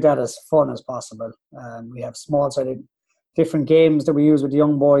try to make that as fun as possible. We have small-sided different games that we use with the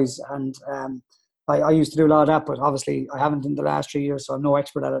young boys, and I used to do a lot of that, but obviously I haven't in the last 3 years, so I'm no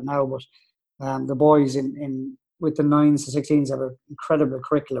expert at it now. But the boys with the 9s to 16s have an incredible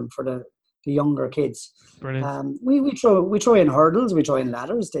curriculum for the younger kids. Brilliant. We throw in hurdles, we throw in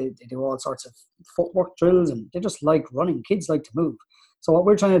ladders. They do all sorts of footwork drills, and they just like running. Kids like to move. So what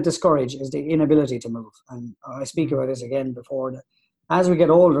we're trying to discourage is the inability to move. And I speak about this again before. That as we get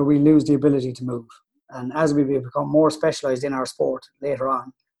older, we lose the ability to move, and as we become more specialized in our sport later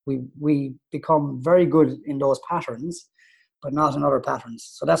on, we become very good in those patterns, but not in other patterns.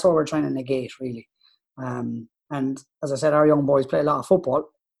 So that's what we're trying to negate, really. And as I said, our young boys play a lot of football.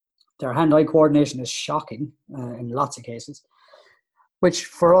 Their hand-eye coordination is shocking in lots of cases, which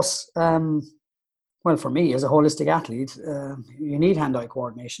for us, for me as a holistic athlete, you need hand-eye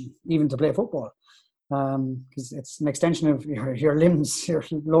coordination even to play football, because it's an extension of your limbs. Your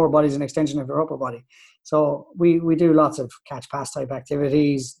lower body is an extension of your upper body. So we do lots of catch-pass type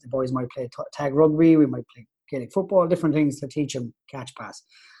activities. The boys might play tag rugby. We might play Gaelic football, different things to teach them catch-pass.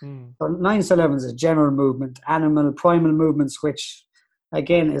 So 9 to 11 is general movement, primal movements, which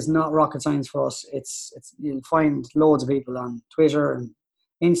again is not rocket science for us. It's you'll find loads of people on Twitter and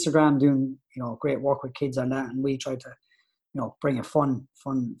Instagram doing great work with kids on that, and we try to bring a fun,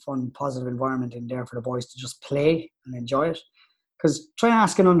 positive environment in there for the boys to just play and enjoy it. Because try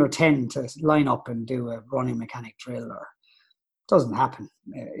asking under 10 to line up and do a running mechanic drill, or it doesn't happen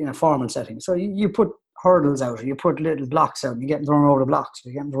in a formal setting. So you put hurdles out, or you put little blocks out, and you get them to run over the blocks,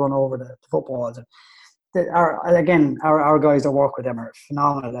 you get them to run over the footballs. And our guys that work with them are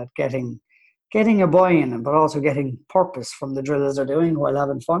phenomenal at getting getting a buy-in, but also getting purpose from the drills they're doing while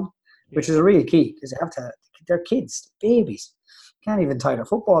having fun, which is a real key, because they're kids, babies, can't even tie their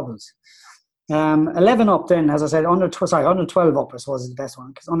football boots. 11 up then, as I said, under 12 up I suppose is the best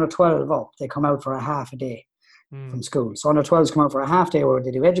one, because under 12 up, they come out for a half a day from school. So under 12s come out for a half day where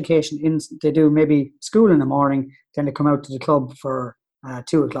they do education, they do maybe school in the morning, then they come out to the club for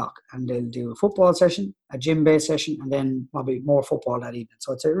 2 o'clock, and they'll do a football session, a gym-based session, and then probably more football that evening.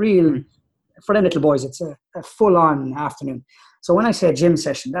 So it's a real, for them little boys, it's a full-on afternoon. So when I say gym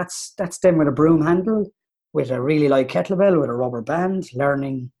session, that's them with a broom handle, with a really light kettlebell, with a rubber band,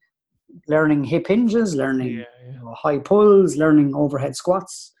 learning hip hinges, learning high pulls, learning overhead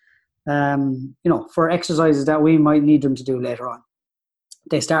squats, for exercises that we might need them to do later on.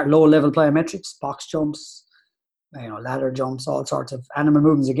 They start low-level plyometrics, box jumps, ladder jumps, all sorts of animal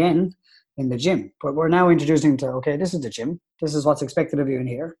movements again in the gym. But we're now introducing to, okay, this is the gym. This is what's expected of you in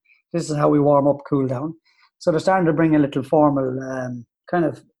here. This is how we warm up, cool down. So they're starting to bring a little formal,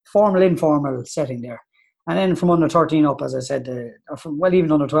 informal setting there. And then from under 13 up, as I said,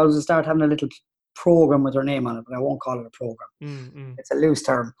 even under 12s, they start having a little program with their name on it, but I won't call it a program. Mm-hmm. It's a loose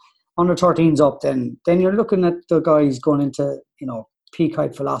term. Under 13s up, then you're looking at the guys going into, peak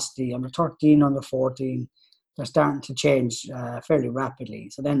height velocity. Under 13, under 14, they're starting to change fairly rapidly.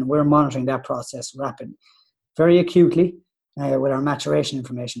 So then we're monitoring that process very acutely with our maturation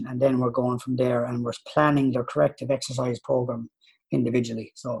information. And then we're going from there and we're planning their corrective exercise program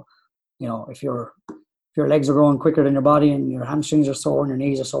individually. So, if your legs are growing quicker than your body and your hamstrings are sore and your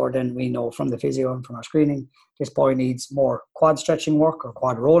knees are sore, then we know from the physio and from our screening, this boy needs more quad stretching work or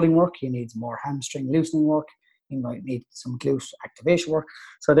quad rolling work. He needs more hamstring loosening work. He might need some glute activation work.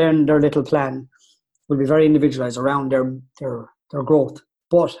 So then their little plan will be very individualized around their growth.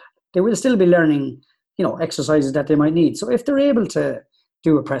 But they will still be learning, exercises that they might need. So if they're able to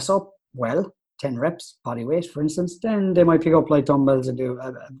do a press up, 10 reps, body weight, for instance, then they might pick up light dumbbells and do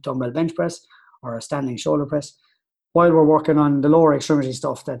a dumbbell bench press or a standing shoulder press while we're working on the lower extremity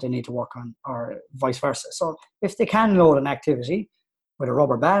stuff that they need to work on, or vice versa. So if they can load an activity with a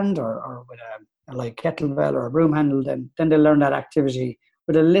rubber band or with a light kettlebell or a broom handle, then they'll learn that activity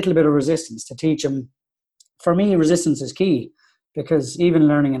with a little bit of resistance to teach them. For me, resistance is key, because even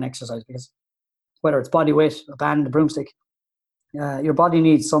learning an exercise, because whether it's body weight, a band, a broomstick, your body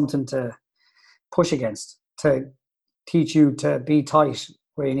needs something to push against, to teach you to be tight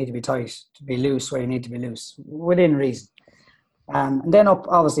where you need to be tight, to be loose where you need to be loose, within reason. And then up,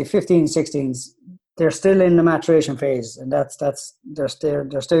 obviously, 15, 16s, they're still in the maturation phase, and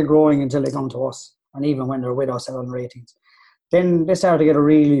they're still growing until they come to us, and even when they're with us at under 18s. Then they start to get a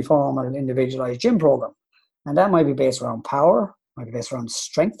really formal, individualized gym program, and that might be based around power, might be based around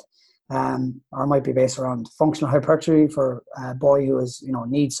strength, or might be based around functional hypertrophy for a boy who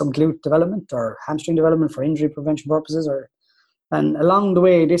needs some glute development or hamstring development for injury prevention purposes. And along the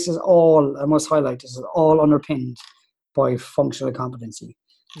way, this is all, I must highlight, this is all underpinned by functional competency.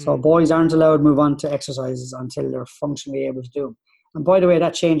 So boys aren't allowed to move on to exercises until they're functionally able to do them. And by the way,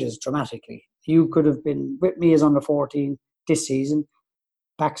 that changes dramatically. You could have been with me as under 14 this season,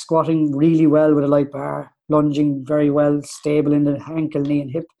 back squatting really well with a light bar, lunging very well, stable in the ankle, knee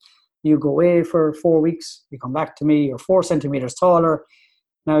and hip. You go away for 4 weeks, you come back to me, you're 4 centimeters taller.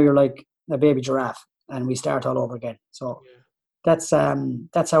 Now you're like a baby giraffe, and we start all over again. So that's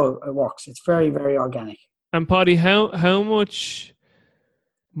how it works. It's very, very organic. And Paddy, how much,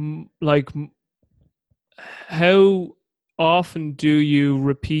 how often do you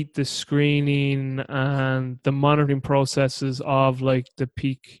repeat the screening and the monitoring processes of the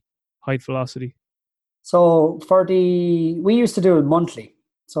peak height velocity? So we used to do it monthly.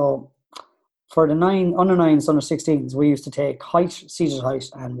 So for the under 9s, under 16s, we used to take height, seated height,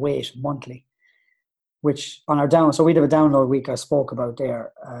 and weight monthly, which on our so we'd have a download week I spoke about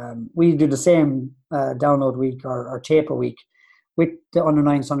there. We do the same download week or taper week with the under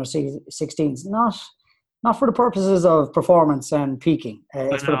 9s, under 16s, not for the purposes of performance and peaking.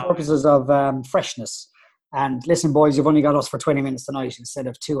 It's for the purposes of freshness. And listen, boys, you've only got us for 20 minutes tonight instead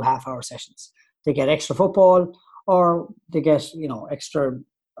of 2 half-hour sessions. They get extra football, or they get extra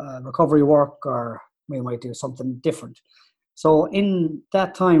recovery work, or we might do something different. So in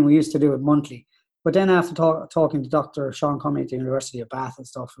that time, we used to do it monthly. But then after talking to Dr. Sean Cumming at the University of Bath and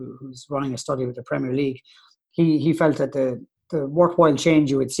stuff, who's running a study with the Premier League, he felt that the worthwhile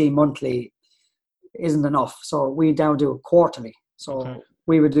change you would see monthly isn't enough. So we now do it quarterly. So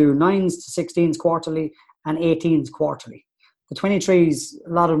we would do 9s to 16s quarterly and 18s quarterly. The 23s,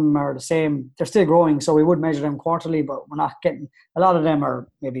 a lot of them are the same. They're still growing, so we would measure them quarterly, but we're not getting, a lot of them are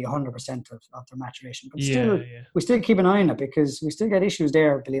maybe 100% of their maturation. But we still keep an eye on it, because we still get issues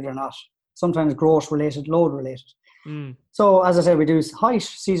there, believe it or not, sometimes growth related, load related. Mm. So as I said, we do height,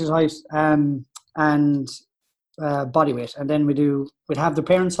 seated height, and body weight, and then we'd have the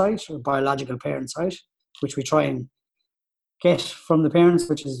parents' height or biological parents' height, which we try and get from the parents,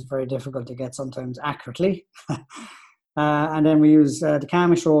 which is very difficult to get sometimes accurately. And then we use the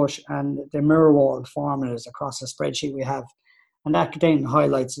Camish Roche and the mirror wall formulas across a spreadsheet we have, and that then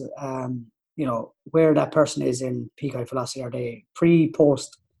highlights where that person is in peak height velocity. Are they pre,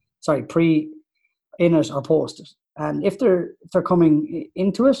 in it or post it? And if they're coming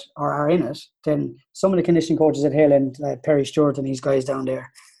into it or are in it, then some of the conditioning coaches at Highland, Perry Stewart and these guys down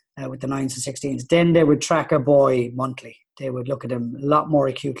there with the 9s and 16s, then they would track a boy monthly. They would look at him a lot more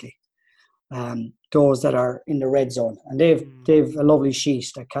acutely. Those that are in the red zone, and they've a lovely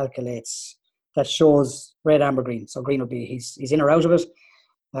sheet that shows red, amber, green. So green would be he's in or out of it.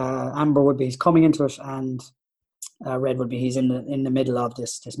 Amber would be he's coming into it, and red would be he's in the middle of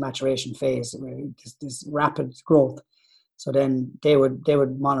this maturation phase, this rapid growth. So then they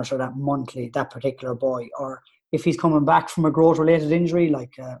would monitor that monthly, that particular boy, or if he's coming back from a growth related injury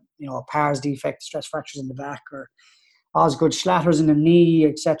like a pars defect, stress fractures in the back, or Osgood Schlatters in the knee,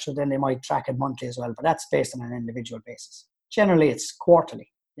 etc., then they might track it monthly as well. But that's based on an individual basis. Generally, it's quarterly.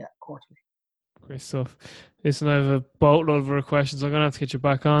 Yeah, quarterly. Great stuff. Listen, I have a boatload of questions. I'm going to have to get you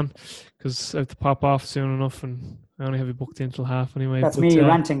back on because I have to pop off soon enough, and I only have you booked in till half anyway. That's me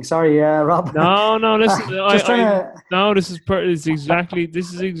ranting. Sorry, Rob. No, listen. This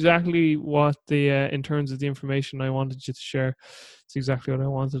is exactly what in terms of the information I wanted you to share. It's exactly what I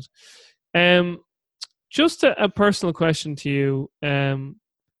wanted. Just a personal question to you.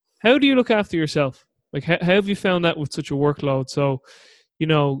 How do you look after yourself? Like, how have you found that with such a workload? So,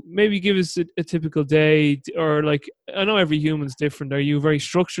 maybe give us a typical day, or like, I know every human's different. Are you a very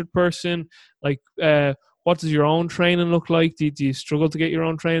structured person? Like, what does your own training look like? Do you struggle to get your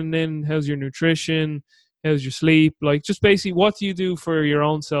own training in? How's your nutrition? How's your sleep? Like, just basically, what do you do for your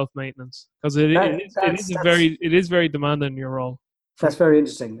own self-maintenance? Because it is very demanding in your role. That's very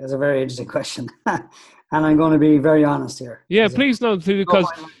interesting. That's a very interesting question. And I'm going to be very honest here. Yeah, please because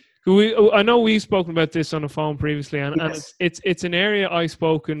I know we've spoken about this on the phone previously, and it's an area I've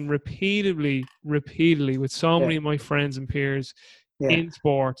spoken repeatedly with so many of my friends and peers in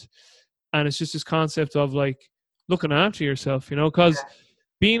sport, and it's just this concept of like looking after yourself, because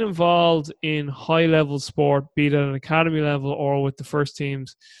being involved in high level sport, be it at an academy level or with the first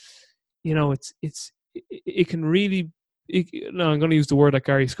teams, it can really. I'm going to use the word that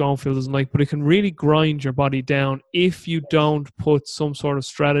Gary Schoenfield doesn't like, but it can really grind your body down if you don't put some sort of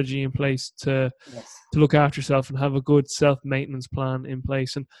strategy in place to look after yourself and have a good self-maintenance plan in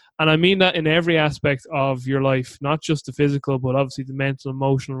place. And I mean that in every aspect of your life, not just the physical, but obviously the mental,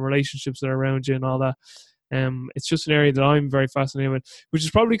 emotional relationships that are around you and all that. It's just an area that I'm very fascinated with, which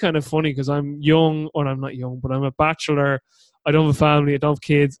is probably kind of funny because I'm young, or I'm not young, but I'm a bachelor. I don't have a family. I don't have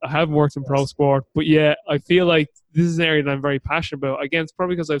kids. I haven't worked in pro sport. But yeah, I feel like this is an area that I'm very passionate about. Again, it's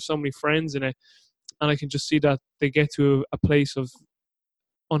probably because I have so many friends in it. And I can just see that they get to a place of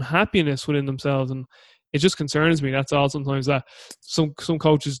unhappiness within themselves. And it just concerns me. That's all. Sometimes that some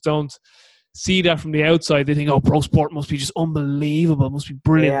coaches don't see that from the outside. They think, oh, pro sport must be just unbelievable. It must be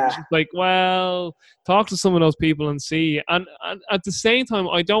brilliant. Yeah. It's just like, well, talk to some of those people and see. And at the same time,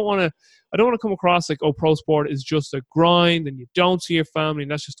 I don't want to come across like, oh, pro sport is just a grind and you don't see your family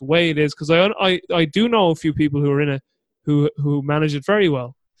and that's just the way it is. Because I do know a few people who are in it who manage it very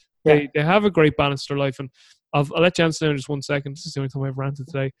well. Yeah. They have a great balance to their life. And I'll let you answer now in just 1 second. This is the only time I've ranted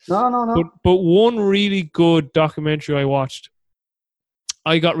today. No. But one really good documentary I watched,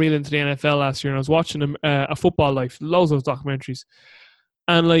 I got real into the NFL last year and I was watching a Football Life, loads of those documentaries.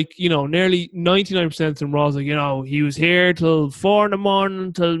 And nearly 99% of them was like, he was here till 4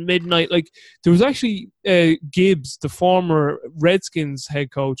 a.m. till midnight. Like, there was actually Gibbs, the former Redskins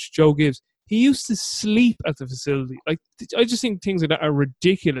head coach, Joe Gibbs. He used to sleep at the facility. Like, I just think things like that are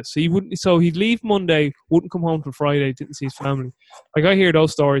ridiculous. So he'd leave Monday, wouldn't come home till Friday, didn't see his family. Like, I hear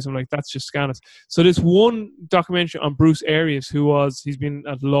those stories, I'm like, that's just scandalous. So there's one documentary on Bruce Arians, he's been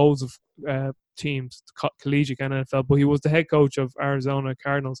at loads of teams, collegiate and NFL, but he was the head coach of Arizona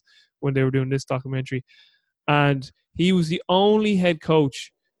Cardinals when they were doing this documentary. And he was the only head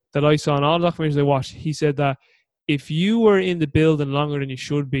coach that I saw in all the documentaries I watched. He said that if you were in the building longer than you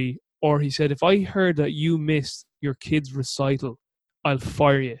should be, or he said, if I heard that you missed your kid's recital, I'll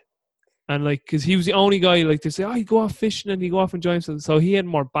fire you. And because he was the only guy, they say, you go off fishing and you go off enjoying himself. So he had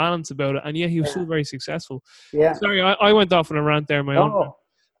more balance about it. And he was still very successful. Yeah. Sorry, I went off on a rant there, my own.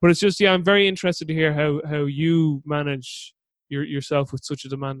 But it's just, I'm very interested to hear how you manage yourself with such a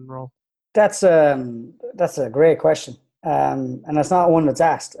demanding role. That's a great question. and it's not one that's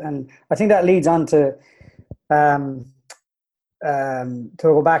asked. And I think that leads on um, to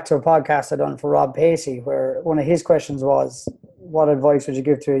go back to a podcast I done for Rob Pacey, where one of his questions was, what advice would you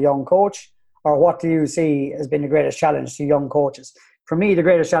give to a young coach, or what do you see as being the greatest challenge to young coaches? For me, one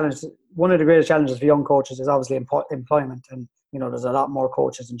of the greatest challenges for young coaches is obviously employment, and there's a lot more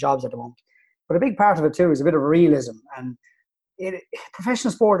coaches and jobs at the moment. But a big part of it too is a bit of realism, and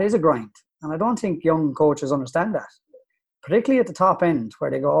professional sport is a grind, and I don't think young coaches understand that, particularly at the top end,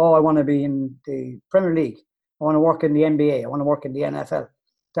 where they go, "Oh, I want to be in the Premier League. I want to work in the NBA. I want to work in the NFL."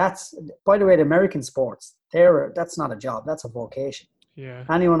 That's, by the way, the American sports. That's not a job. That's a vocation. Yeah.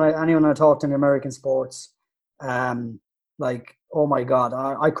 Anyone I talked in American sports, like, oh my God,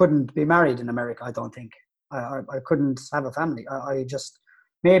 I couldn't be married in America. I don't think I couldn't have a family. I just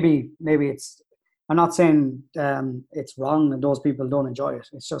maybe it's. I'm not saying it's wrong and those people don't enjoy it.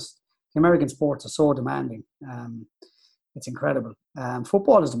 It's just the American sports are so demanding. It's incredible.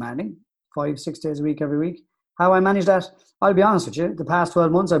 Football is demanding, 5-6 days a week, every week. How I manage that, I'll be honest with you, the past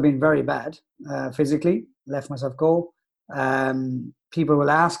 12 months I've been very bad physically, let myself go. People will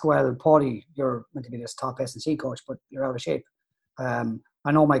ask, well, Paudie, you're meant to be this top S&C coach, but you're out of shape.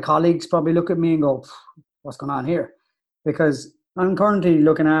 I know my colleagues probably look at me and go, what's going on here? Because I'm currently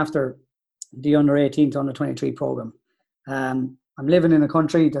looking after the under 18 to under 23 program. I'm living in a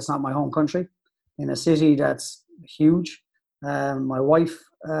country that's not my home country, in a city that's huge. My wife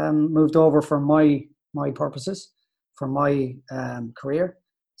moved over for my purposes, for my career.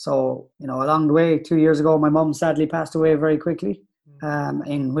 So, along the way, 2 years ago, my mum sadly passed away very quickly,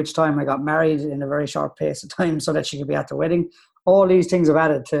 in which time I got married in a very short pace of time so that she could be at the wedding. All these things have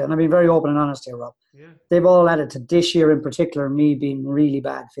added to, and I've been very open and honest here, Rob. Yeah. They've all added to this year in particular, me being really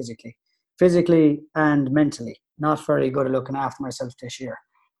bad physically and mentally. Not very good at looking after myself this year.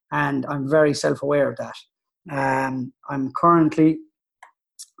 And I'm very self-aware of that.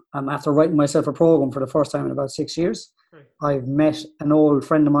 I'm after writing myself a program for the first time in about 6 years. Right. I've met an old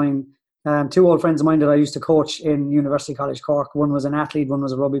friend of mine, two old friends of mine that I used to coach in University College Cork. One was an athlete, one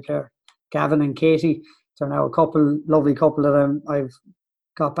was a rugby player. Gavin and Katie. They're now a lovely couple that I've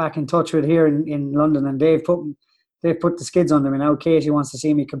got back in touch with here in London, and they've put the skids on them. And now Katie wants to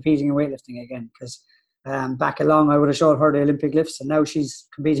see me competing in weightlifting again, because back along I would have showed her the Olympic lifts, and now she's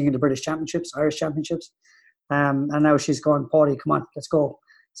competing in the British Championships, Irish Championships, and now she's going, Paudie, come on, let's go.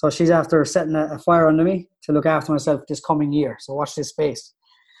 So she's after setting a fire under me to look after myself this coming year. So watch this space.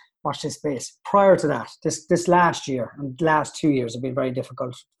 Prior to that, this last year and last 2 years have been very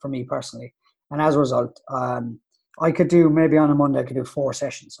difficult for me personally. And as a result, I could do, maybe on a Monday, I could do 4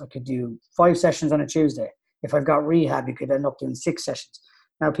 sessions. I could do 5 sessions on a Tuesday. If I've got rehab, you could end up doing 6 sessions.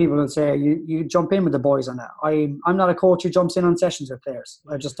 Now people will say, you jump in with the boys on that. I'm not a coach who jumps in on sessions with players.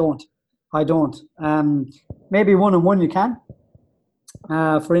 I just don't. I don't. Maybe one-on-one you can.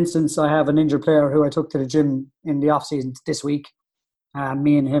 For instance, I have an injured player who I took to the gym in the off-season this week.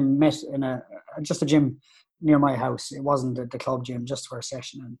 Me and him met in just a gym near my house. It wasn't the club gym, just for a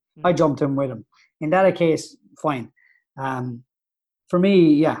session. And I jumped in with him. In that case, fine. For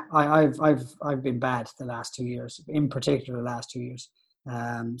me, yeah, I've been bad the last 2 years, in particular the last 2 years.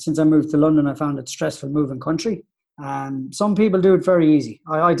 Since I moved to London, I found it stressful moving country. Some people do it very easy.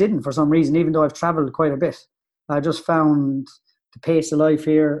 I didn't for some reason, even though I've travelled quite a bit. I just found the pace of life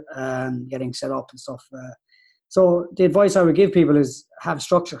here, getting set up and stuff. So the advice I would give people is have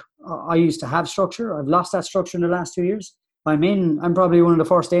structure. I used to have structure. I've lost that structure in the last 2 years. I'm probably one of the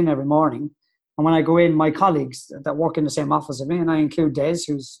first in every morning. And when I go in, my colleagues that work in the same office as me, and I include Des,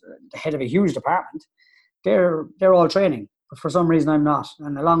 who's the head of a huge department, they're all training. But for some reason, I'm not.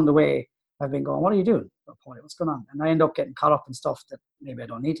 And along the way, I've been going, what are you doing? What's going on? And I end up getting caught up in stuff that maybe I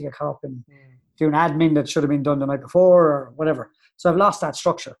don't need to get caught up in, doing admin that should have been done the night before or whatever. So I've lost that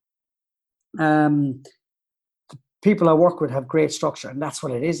structure. People I work with have great structure, and that's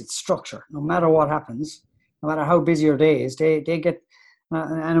what it is. It's structure. No matter what happens, no matter how busy your day is, they get.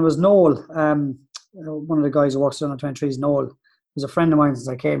 And it was Noel, one of the guys who works on the 23s. Noel, who's a friend of mine since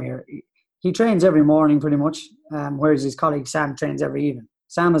I came here. He trains every morning pretty much, whereas his colleague Sam trains every evening.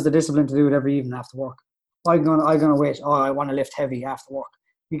 Sam has the discipline to do it every evening after work. I'm gonna wait. Oh, I want to lift heavy after work.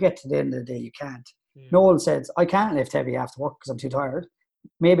 You get to the end of the day, you can't. Yeah. Noel says, I can't lift heavy after work because I'm too tired.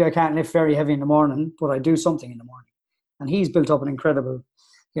 Maybe I can't lift very heavy in the morning, but I do something in the morning. And he's built up an incredible,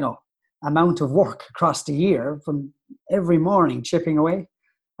 amount of work across the year from every morning chipping away.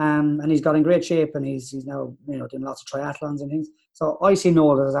 And he's got in great shape, and he's now, doing lots of triathlons and things. So I see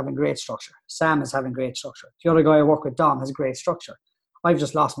Noel as having great structure. Sam is having great structure. The other guy I work with, Dom, has great structure. I've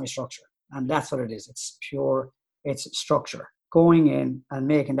just lost my structure. And that's what it is. It's structure. Going in and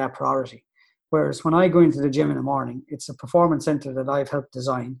making that priority. Whereas when I go into the gym in the morning, it's a performance center that I've helped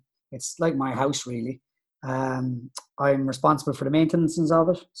design. It's like my house, really. I'm responsible for the maintenance of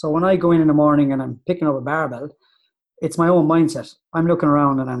it. So when I go in the morning and I'm picking up a barbell, it's my own mindset. I'm looking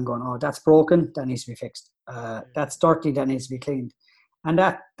around and I'm going, oh, that's broken. That needs to be fixed. That's dirty. That needs to be cleaned. And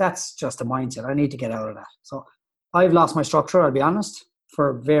that's just a mindset. I need to get out of that. So I've lost my structure, I'll be honest,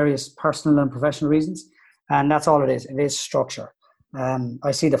 for various personal and professional reasons. And that's all it is. It is structure.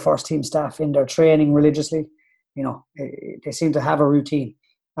 I see the first team staff in their training religiously. They seem to have a routine.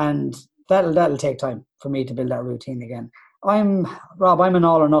 And that'll take time for me to build that routine again. I'm an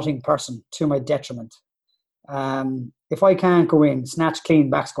all or nothing person to my detriment. If I can't go in, snatch, clean,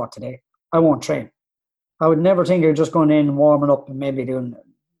 back squat today, I won't train. I would never think of just going in and warming up and maybe doing a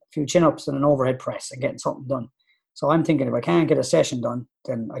few chin-ups and an overhead press and getting something done. So I'm thinking if I can't get a session done,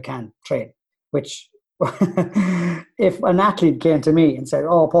 then I can't train. Which, if an athlete came to me and said,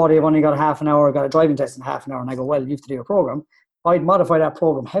 oh, Paul, I've only got half an hour, I got a driving test in half an hour, and I go, well, you have to do a program, I'd modify that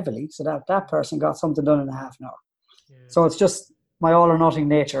program heavily so that person got something done in a half an hour. Yeah. So it's just my all or nothing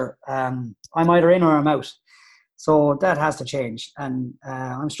nature. I'm either in or I'm out. So that has to change. And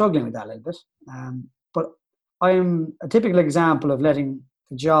I'm struggling with that a little bit. But I'm a typical example of letting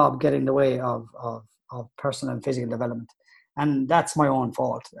the job get in the way of personal and physical development. And that's my own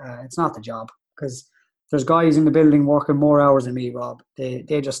fault. It's not the job, because there's guys in the building working more hours than me, Rob.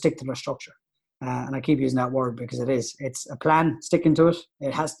 They just stick to their structure. And I keep using that word because it's a plan, sticking to it.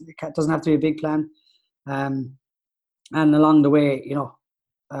 It doesn't have to be a big plan. And along the way, you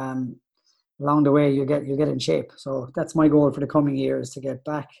get in shape. So that's my goal for the coming year, is to get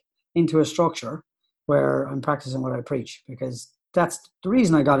back into a structure where I'm practicing what I preach, because that's the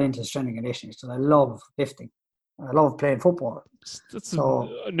reason I got into strength and conditioning, because I love lifting. I love playing football. That's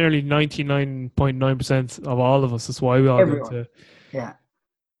nearly 99.9% of all of us. That's why we all go into. Yeah.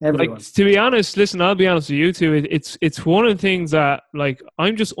 Everyone. Like, to be honest, listen, I'll be honest with you too. It's one of the things that, like,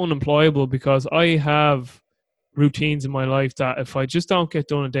 I'm just unemployable because I have routines in my life that if I just don't get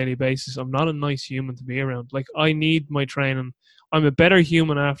done on a daily basis, I'm not a nice human to be around. Like, I need my training. I'm a better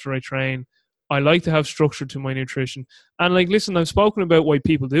human after I train. I like to have structure to my nutrition. And, like, listen, I've spoken about why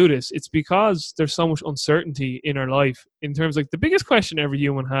people do this. It's because there's so much uncertainty in our life, in terms, like, the biggest question every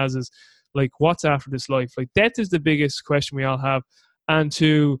human has is, like, what's after this life? Like, death is the biggest question we all have. And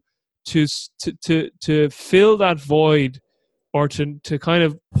to fill that void, or to kind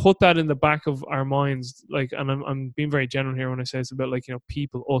of put that in the back of our minds, like, and I'm being very general here when I say it's about, like,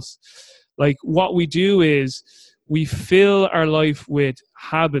 people, us, like, what we do is we fill our life with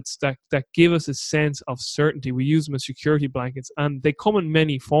habits that give us a sense of certainty. We use them as security blankets, and they come in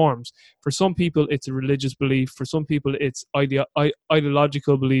many forms. For some people, it's a religious belief. For some people, it's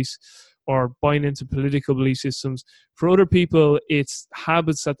ideological beliefs, or buying into political belief systems. For other people, it's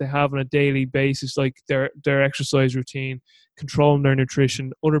habits that they have on a daily basis, like their exercise routine, controlling their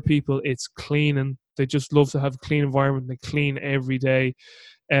nutrition. Other people, it's cleaning. They just love to have a clean environment. They clean every day.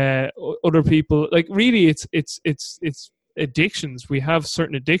 Other people, like, really, it's addictions. We have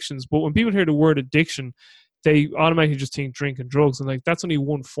certain addictions, but when people hear the word addiction, they automatically just think drink and drugs, and, like, that's only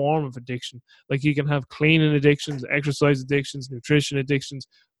one form of addiction. Like, you can have cleaning addictions, exercise addictions, nutrition addictions,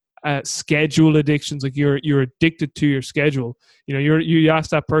 schedule addictions. Like, you're addicted to your schedule. You ask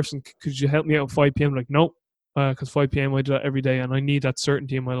that person, could you help me out at 5 p.m.? Like, nope, because 5 p.m. I do that every day, and I need that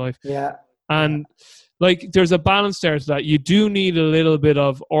certainty in my life. Yeah. And like, there's a balance there to that. You do need a little bit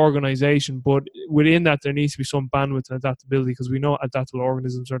of organization, but within that, there needs to be some bandwidth and adaptability, because we know adaptable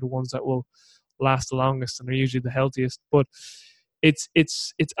organisms are the ones that will last the longest and are usually the healthiest. But it's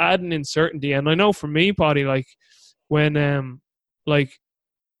adding uncertainty. And I know for me, Paddy, like, when like,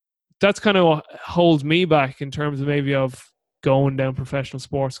 that's kind of what holds me back in terms of maybe of going down professional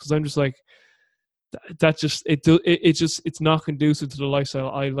sports, because I'm just like, it's not conducive to the lifestyle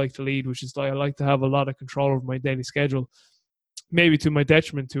I like to lead, which is, like, I like to have a lot of control over my daily schedule, maybe to my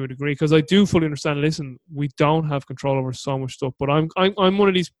detriment to a degree, because I do fully understand. Listen, we don't have control over so much stuff, but I'm one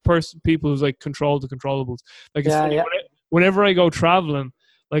of these people who's, like, control the controllables. Like, it's funny, whenever I go traveling,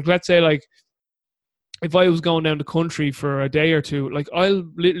 like, let's say, like, if I was going down the country for a day or two, like, I'll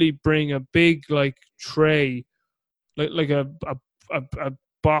literally bring a big, like, tray, like a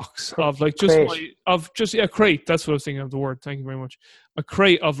box of, like, a crate. That's what I was thinking of the word. Thank you very much. A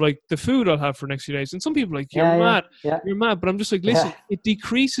crate of, like, the food I'll have for next few days. And some people are like, you're mad. But I'm just like, listen, it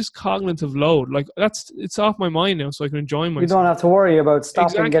decreases cognitive load. Like, it's off my mind now, so I can enjoy myself. You don't have to worry about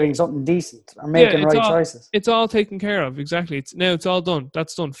stopping getting something decent or making choices. It's all taken care of. Exactly. It's all done.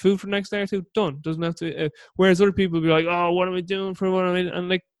 That's done. Food for the next day or two, done. Doesn't have to. Whereas other people will be like, oh, what am I doing for what am I? And,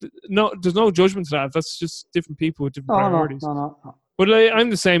 like, no, there's no judgment to that. That's just different people with different priorities. No. But I'm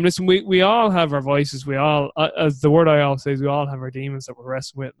the same. Listen, we all have our vices. We all, as the word I always say, is we all have our demons that we're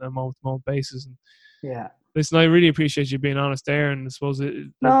wrestling with on a moment basis. And Yeah. listen, I really appreciate you being honest there. And I suppose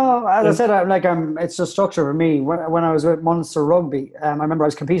No, as I said, it's a structure for me. When I was with Munster Rugby, I remember I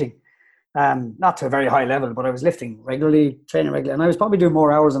was competing, not to a very high level, but I was lifting regularly, training regularly, and I was probably doing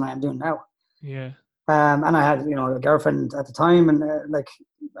more hours than I am doing now. Yeah. And I had, a girlfriend at the time, and I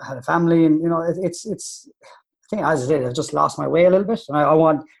had a family, and it's. I think, as I said, I've just lost my way a little bit, and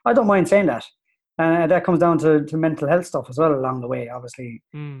I don't mind saying that, and that comes down to mental health stuff as well along the way. Obviously,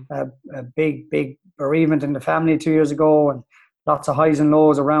 a big bereavement in the family 2 years ago, and lots of highs and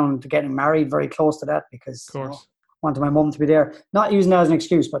lows around getting married very close to that because I wanted my mum to be there. Not using that as an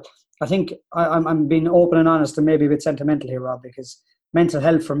excuse, but I think I'm being open and honest and maybe a bit sentimental here, Rob, because mental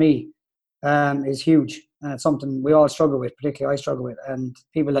health for me is huge, and it's something we all struggle with, particularly I struggle with. And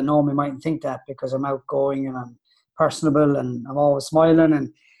people that know me mightn't think that because I'm outgoing and I'm personable and I'm always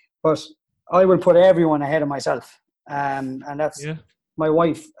smiling, but I will put everyone ahead of myself, and that's my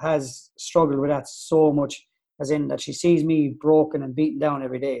wife has struggled with that so much, as in that she sees me broken and beaten down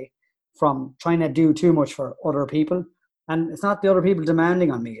every day from trying to do too much for other people. And it's not the other people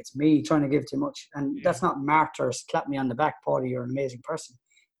demanding on me, it's me trying to give too much. And that's not marked or slap me on the back, Paudie, you're an amazing person.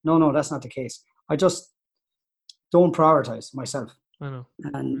 No, that's not the case. I just don't prioritize myself. I know.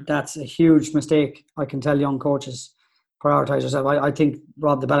 And that's a huge mistake. I can tell young coaches, prioritize yourself. I think,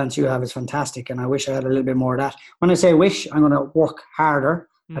 Rob, the balance you have is fantastic, and I wish I had a little bit more of that. When I say wish, I'm going to work harder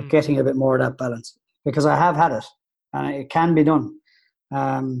at getting a bit more of that balance, because I have had it, and it can be done.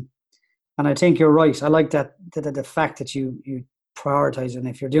 And I think you're right. I like that the fact that you prioritize, and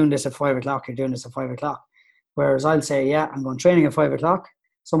if you're doing this at 5 o'clock, you're doing this at 5 o'clock. Whereas I'll say, I'm going training at 5 o'clock.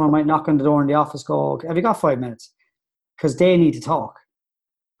 Someone might knock on the door in the office, go, have you got 5 minutes? Because they need to talk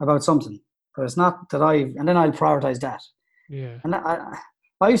about something. But it's not that and then I'll prioritize that. Yeah. And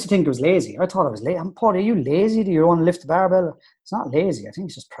I used to think it was lazy. I thought I was lazy. Paul, are you lazy? Do you want to lift the barbell? It's not lazy. I think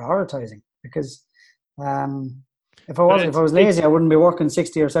it's just prioritizing. Because if I was lazy, I wouldn't be working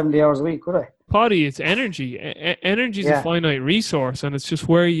 60 or 70 hours a week, would I? Paudie, it's energy. Energy is a finite resource, and it's just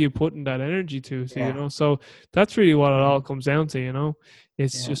where you putting that energy to. So, so that's really what it all comes down to.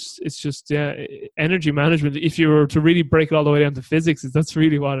 It's just energy management. If you were to really break it all the way down to physics, that's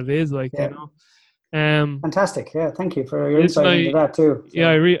really what it is. Fantastic. Yeah, thank you for your insight into that too. So. Yeah,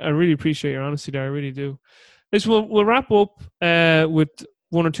 I really appreciate your honesty there. I really do. We'll wrap up with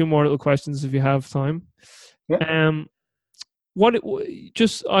one or two more little questions if you have time. Yeah.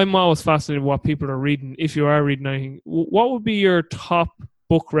 I'm always fascinated with what people are reading. If you are reading anything, what would be your top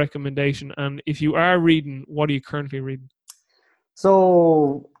book recommendation? And if you are reading, what are you currently reading?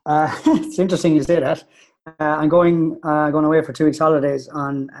 So it's interesting you say that. I'm going away for 2 weeks holidays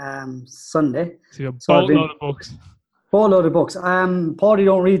on Sunday. So a boatload of books. Boatload of books. Paudie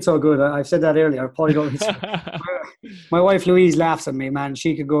don't read so good. I've said that earlier. Paudie don't read so good. My wife Louise laughs at me, man.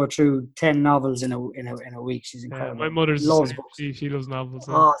 She could go through 10 novels in a week. She's incredible. My mother loves books. She loves novels.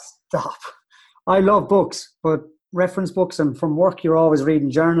 Oh, stop. I love books, but reference books, and from work you're always reading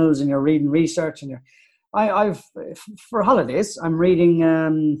journals and you're reading research, and I've for holidays I'm reading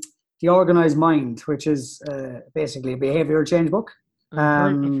The Organized Mind, which is basically a behavioral change book.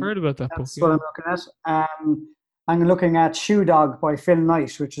 I've heard about that book. That's what I'm looking at. I'm looking at Shoe Dog by Phil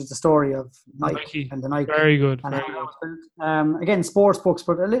Knight, which is the story of Nike and the Nike. Very good. Again, sports books,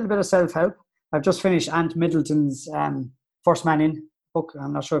 but a little bit of self-help. I've just finished Ant Middleton's First Man In book.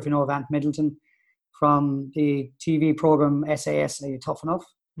 I'm not sure if you know of Ant Middleton from the TV program SAS. Are You Tough Enough?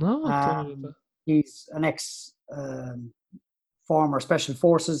 No, I don't know about that. He's an ex former Special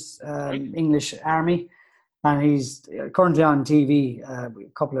Forces English Army, and he's currently on TV. A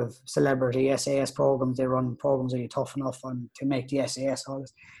couple of celebrity SAS programs. They run programs. Are You Tough Enough to make the SAS all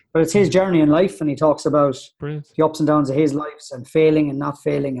this. But it's his journey in life, and he talks about the ups and downs of his lives, and failing and not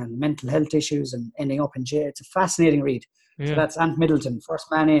failing, and mental health issues, and ending up in jail. It's a fascinating read. Yeah. So that's Ant Middleton,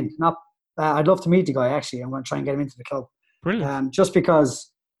 First Man In. I'd love to meet the guy. Actually, I'm going to try and get him into the club. Brilliant. Just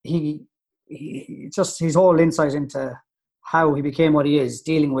because he just his whole insight into how he became what he is,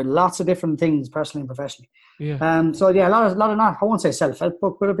 dealing with lots of different things, personally and professionally. Yeah. A lot of not, I won't say self-help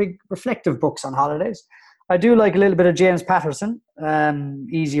book, but a big reflective books on holidays. I do like a little bit of James Patterson.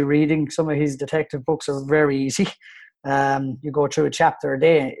 Easy reading. Some of his detective books are very easy. You go through a chapter a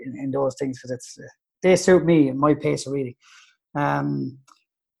day in those things because they suit me and my pace of reading.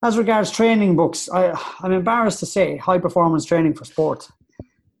 As regards training books, I'm embarrassed to say high performance training for sport.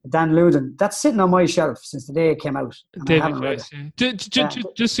 Dan Luden, that's sitting on my shelf since the day it came out.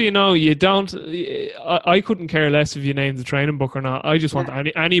 Just so you know, you don't. I couldn't care less if you named the training book or not. I just want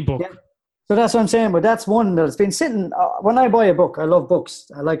any book. Yeah. So that's what I'm saying. But that's one that's been sitting. When I buy a book, I love books.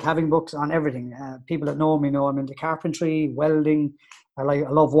 I like having books on everything. People that know me know I'm into carpentry, welding. I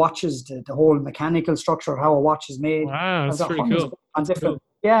love watches, the whole mechanical structure of how a watch is made. Wow, I've that's got pretty hundreds of cool. books on That's different. cool.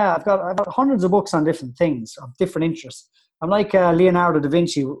 Yeah, I've got hundreds of books on different things of different interests. I'm like Leonardo da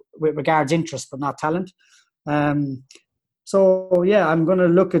Vinci with regards interest, but not talent. So yeah, I'm going to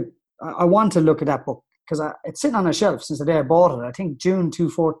look at. I want to look at that book because it's sitting on a shelf since the day I bought it. I think June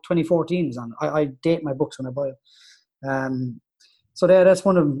 2014 is on. I date my books when I buy them. So that's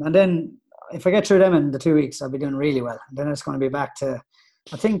one of them. And then if I get through them in the 2 weeks, I'll be doing really well. And then it's going to be back to,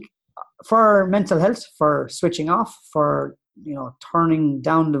 I think, for mental health, for switching off, for turning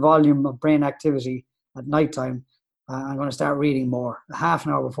down the volume of brain activity at nighttime. I'm going to start reading more, half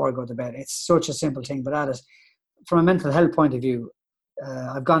an hour before I go to bed. It's such a simple thing, but that is, from a mental health point of view,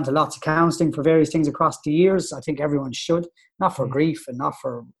 I've gone to lots of counselling for various things across the years. I think everyone should, not for grief and not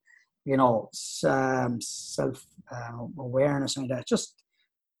for, self awareness and that. Just,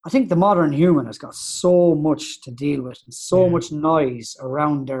 I think the modern human has got so much to deal with and so much noise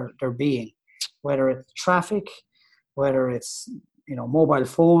around their being, whether it's traffic, whether it's mobile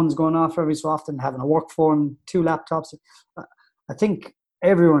phones going off every so often, having a work phone, 2 laptops. I think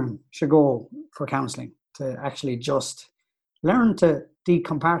everyone should go for counselling to actually just learn to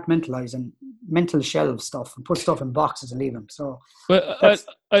decompartmentalize and mental shelve stuff and put stuff in boxes and leave them. So, but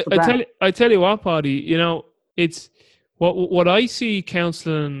I tell you what, Paddy, it's what I see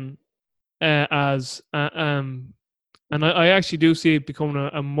counselling as, and I actually do see it becoming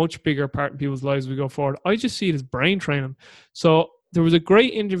a much bigger part in people's lives as we go forward. I just see it as brain training. So there was a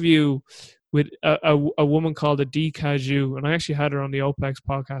great interview with a woman called Adi Kaju, and I actually had her on the OPEX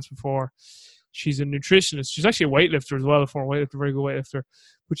podcast before. She's a nutritionist. She's actually a weightlifter as well, a former weightlifter, very good weightlifter.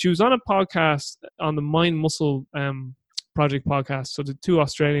 But she was on a podcast, on the Mind Muscle Project podcast. So the 2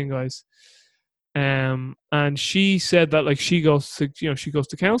 Australian guys, and she said that she goes to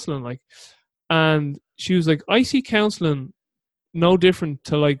counselling, and she was like, I see counselling no different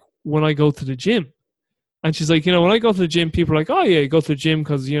to when I go to the gym. And she's like, when I go to the gym, people are like, oh yeah, you go to the gym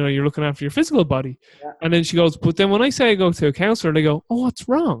because you're looking after your physical body. Yeah. And then she goes, but then when I say I go to a counsellor, they go, oh, what's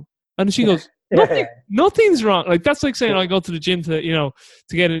wrong? And she goes, nothing's wrong. That's like saying I go to the gym to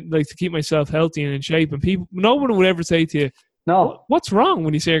get it, to keep myself healthy and in shape. And no one would ever say to you, no, what's wrong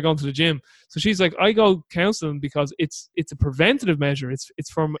when you say you're going to the gym? So she's like, I go counselling because it's a preventative measure. It's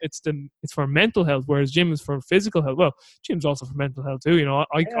for mental health, whereas gym is for physical health. Well, gym's also for mental health too.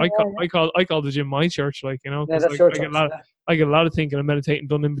 I call the gym my church. I get a lot of thinking and meditating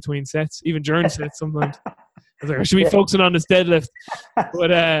done in between sets, even during sets sometimes. I was like, I should be focusing on this deadlift.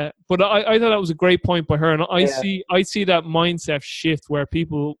 But I thought that was a great point by her, and I see that mindset shift where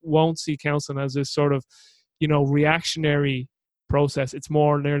people won't see counselling as this sort of reactionary process. It's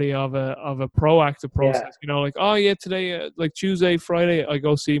more nearly of a proactive process. Today, Tuesday, Friday, I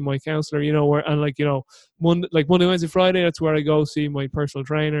go see my counselor. Monday, Wednesday, Friday, that's where I go see my personal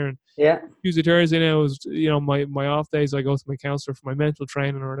trainer. And Tuesday, Thursday now is my off days. I go to my counselor for my mental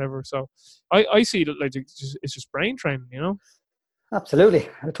training or whatever. So I see that it's just brain training. Absolutely,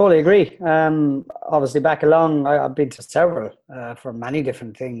 I totally agree. Obviously, back along, I've been to several for many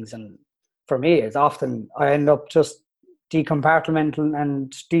different things, and for me, it's often I end up just decompartmenting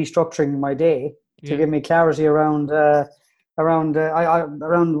and destructuring my day to give me clarity around work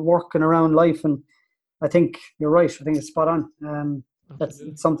and around life. And I think you're right. I think it's spot on. That's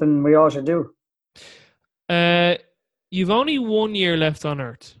something we all should do. You've only 1 year left on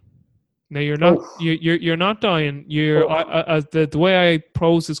Earth. Now you're not you're not dying. The way I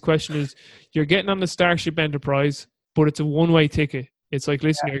pose this question is, you're getting on the Starship Enterprise, but it's a one-way ticket. It's like,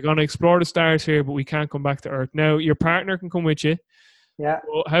 listen, you're going to explore the stars here, but we can't come back to Earth. Now, your partner can come with you. Yeah.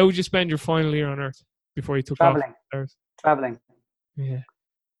 Well, how would you spend your final year on Earth before you took off Earth? Traveling. Yeah.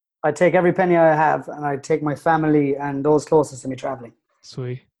 I'd take every penny I have, and I'd take my family and those closest to me traveling.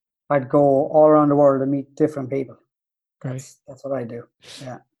 Sweet. I'd go all around the world and meet different people. That's what I do.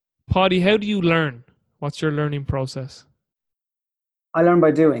 Yeah. Paddy, how do you learn? What's your learning process? I learn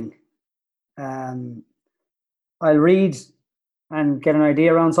by doing. I'll read and get an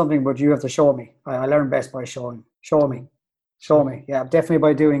idea around something, but you have to show me. I learn best by showing. Show me. Yeah, definitely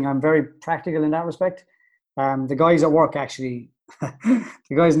by doing. I'm very practical in that respect. The guys at work actually,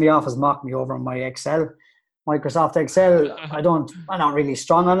 the guys in the office mock me over on my Microsoft Excel. I'm not really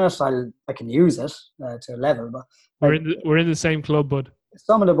strong on it. I can use it to a level, but we're in the same club, bud.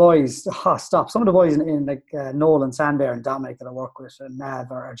 Some of the boys, Some of the boys in Noel and Sandbear and Dominic that I work with, and Nav,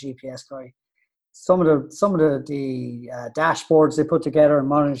 our GPS guy. Some of the dashboards they put together and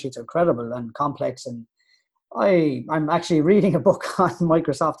monitoring sheets are incredible and complex, and I'm actually reading a book on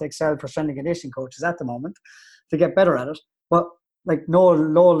Microsoft Excel for strength and conditioning coaches at the moment to get better at it. But like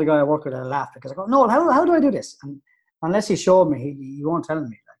Noel, the guy I work with, I laugh because I go, Noel, how do I do this? And unless he showed me, he won't tell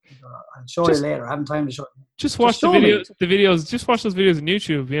me. Like, I'll show you later. I haven't time to show you. Just watch the videos. Just watch those videos on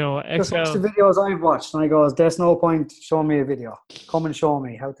YouTube. You know, Excel. Just watch the videos I've watched, and I go, there's no point showing me a video. Come and show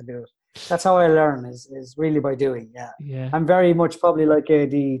me how to do it. That's how I learn. Is really by doing. Yeah. I'm very much probably like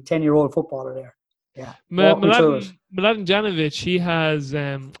the 10-year-old footballer there. Yeah. Mladen Janovic, he has.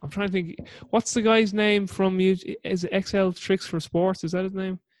 I'm trying to think. What's the guy's name from? Is it Excel Tricks for Sports? Is that his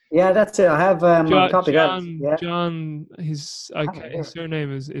name? Yeah, that's it. I have John. His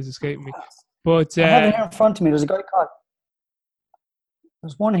surname is escaping me. But I have it here in front of me. There's a guy called.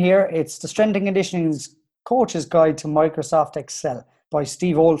 There's one here. It's the Strength and Conditioning's Coach's Guide to Microsoft Excel by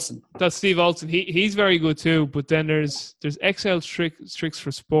Steve Olson. That's Steve Olson. He's very good too. But then there's Excel Tricks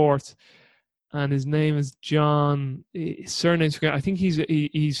for Sport, and his name is John. His surname's I think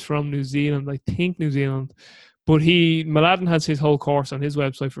he's from New Zealand. I think New Zealand. But Mladen has his whole course on his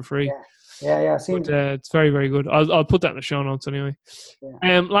website for free. Yeah. It's very, very good. I'll put that in the show notes anyway.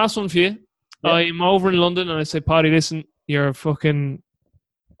 Yeah. Last one for you. Yeah. I'm over in London and I say, Paddy, listen, you're fucking.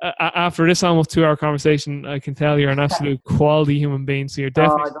 After this almost 2-hour conversation, I can tell you're an absolute quality human being. So you're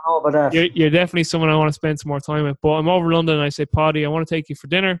definitely. I don't know about that. You're definitely someone I want to spend some more time with. But I'm over in London and I say, Paddy, I want to take you for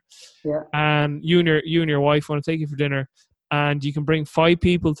dinner. Yeah. And you and your wife want to take you for dinner, and you can bring 5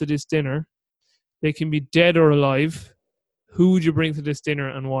 people to this dinner. They can be dead or alive. Who would you bring to this dinner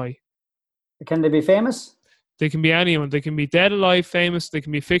and why? Can they be famous? They can be anyone. They can be dead, alive, famous. They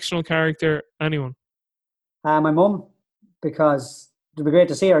can be a fictional character. Anyone. My mum, because it'd be great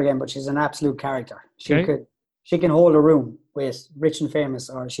to see her again, but she's an absolute character. She can hold a room with rich and famous,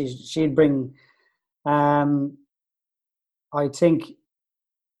 or she'd bring. I think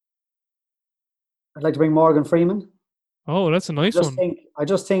I'd like to bring Morgan Freeman. Oh, that's a nice one. I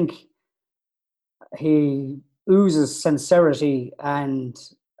just think he oozes sincerity and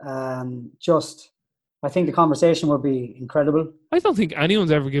I think the conversation would be incredible. I don't think anyone's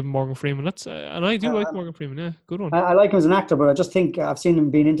ever given Morgan Freeman. And I do like Morgan Freeman. Yeah, good one. I like him as an actor, but I just think I've seen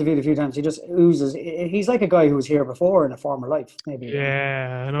him being interviewed a few times. He just oozes. He's like a guy who was here before in a former life, maybe.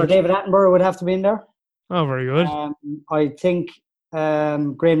 Yeah. Or David Attenborough would have to be in there. Oh, very good. I think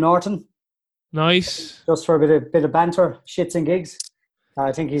Graham Norton. Nice. Just for a bit of banter, shits and gigs.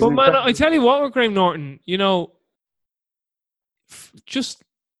 I think he's. But man, I tell you what, with Graham Norton, you know, just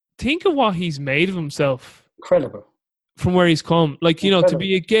think of what he's made of himself. Incredible. From where he's come, like, you know, to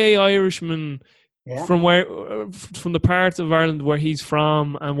be a gay Irishman from the part of Ireland where he's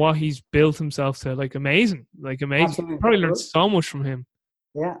from and what he's built himself to, like, amazing. Absolutely. Probably learned so much from him.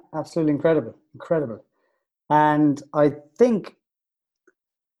 Yeah, absolutely incredible. And I think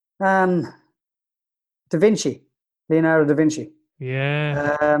Leonardo da Vinci.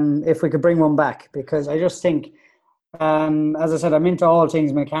 Yeah. If we could bring one back, because I just think, as I said, I'm into all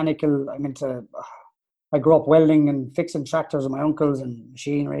things mechanical. I grew up welding and fixing tractors with my uncles and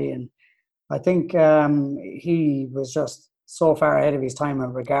machinery, and I think he was just so far ahead of his time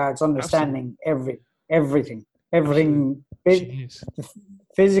in regards understanding everything,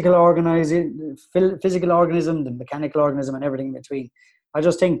 physical organism, the mechanical organism, and everything in between. I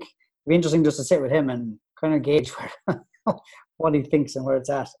just think it'd be interesting just to sit with him and kind of gauge what he thinks and where it's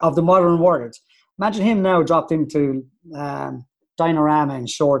at of the modern world. Imagine him now dropped into Dynorama and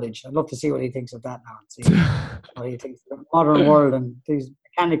Shoreditch. I'd love to see what he thinks of that now and see what he thinks of the modern world and these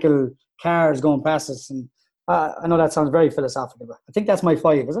mechanical cars going past us. And I know that sounds very philosophical, but I think that's my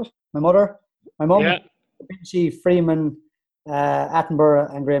 5, is it? My mother, my mum, Da Vinci, Freeman,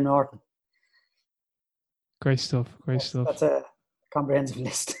 Attenborough, and Graham Norton. Great stuff. That's a comprehensive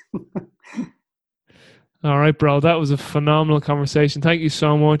list. All right, bro. That was a phenomenal conversation. Thank you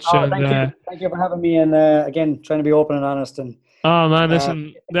so much. Thank you. Thank you for having me, and again, trying to be open and honest. And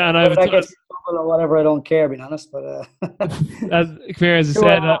listen, and I get or whatever, I don't care, being honest. But as I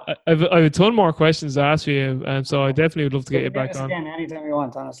said, I've a ton more questions to ask you, and so I definitely would love to get you back on. Again, anytime you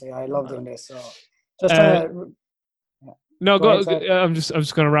want. Honestly, I love doing this. So just no, go. I'm just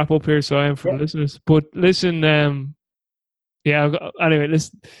going to wrap up here, so I am for the listeners. But listen, anyway,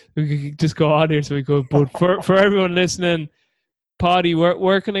 listen, we could just go on here so we could. But for everyone listening, Paddy,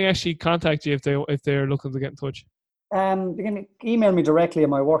 where can they actually contact you if they're looking to get in touch? You can email me directly on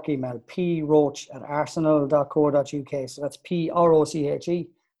my work email, proche@arsenal.co.uk. So that's PROCHE at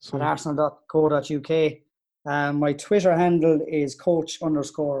arsenal.co.uk. My Twitter handle is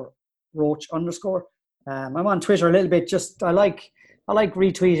coach_Roach_. I'm on Twitter a little bit. Just I like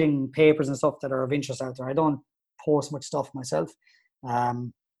retweeting papers and stuff that are of interest out there. I don't post much stuff myself.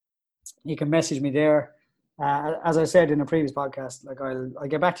 You can message me there. As I said in a previous podcast, like I'll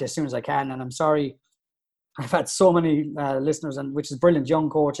get back to you as soon as I can. And I'm sorry, I've had so many listeners, and which is brilliant, young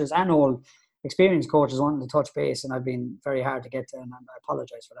coaches and all experienced coaches wanting to touch base, and I've been very hard to get to, and I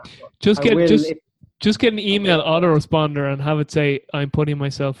apologise for that. But just get an email autoresponder and have it say, "I'm putting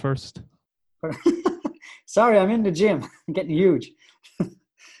myself first." Sorry, I'm in the gym. I'm getting huge.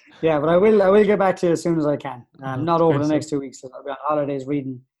 Yeah, but I will get back to you as soon as I can. Not over the next 2 weeks. I'll be on holidays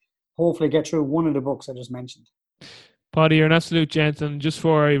reading. Hopefully get through one of the books I just mentioned. Paddy, you're an absolute gent. And just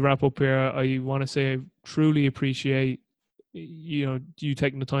before I wrap up here, I want to say I truly appreciate you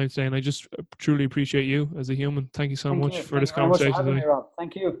taking the time today, and I just truly appreciate you as a human. Thank you so much for this conversation today.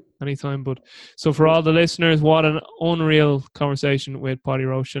 Thank you. Anytime, bud. So for all the listeners, what an unreal conversation with Paddy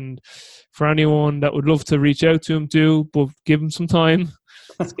Roche, and for anyone that would love to reach out to him, but give him some time.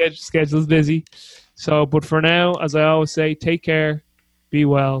 Schedule's busy. So, but for now, as I always say, take care, be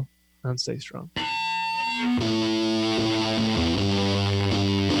well, and stay strong.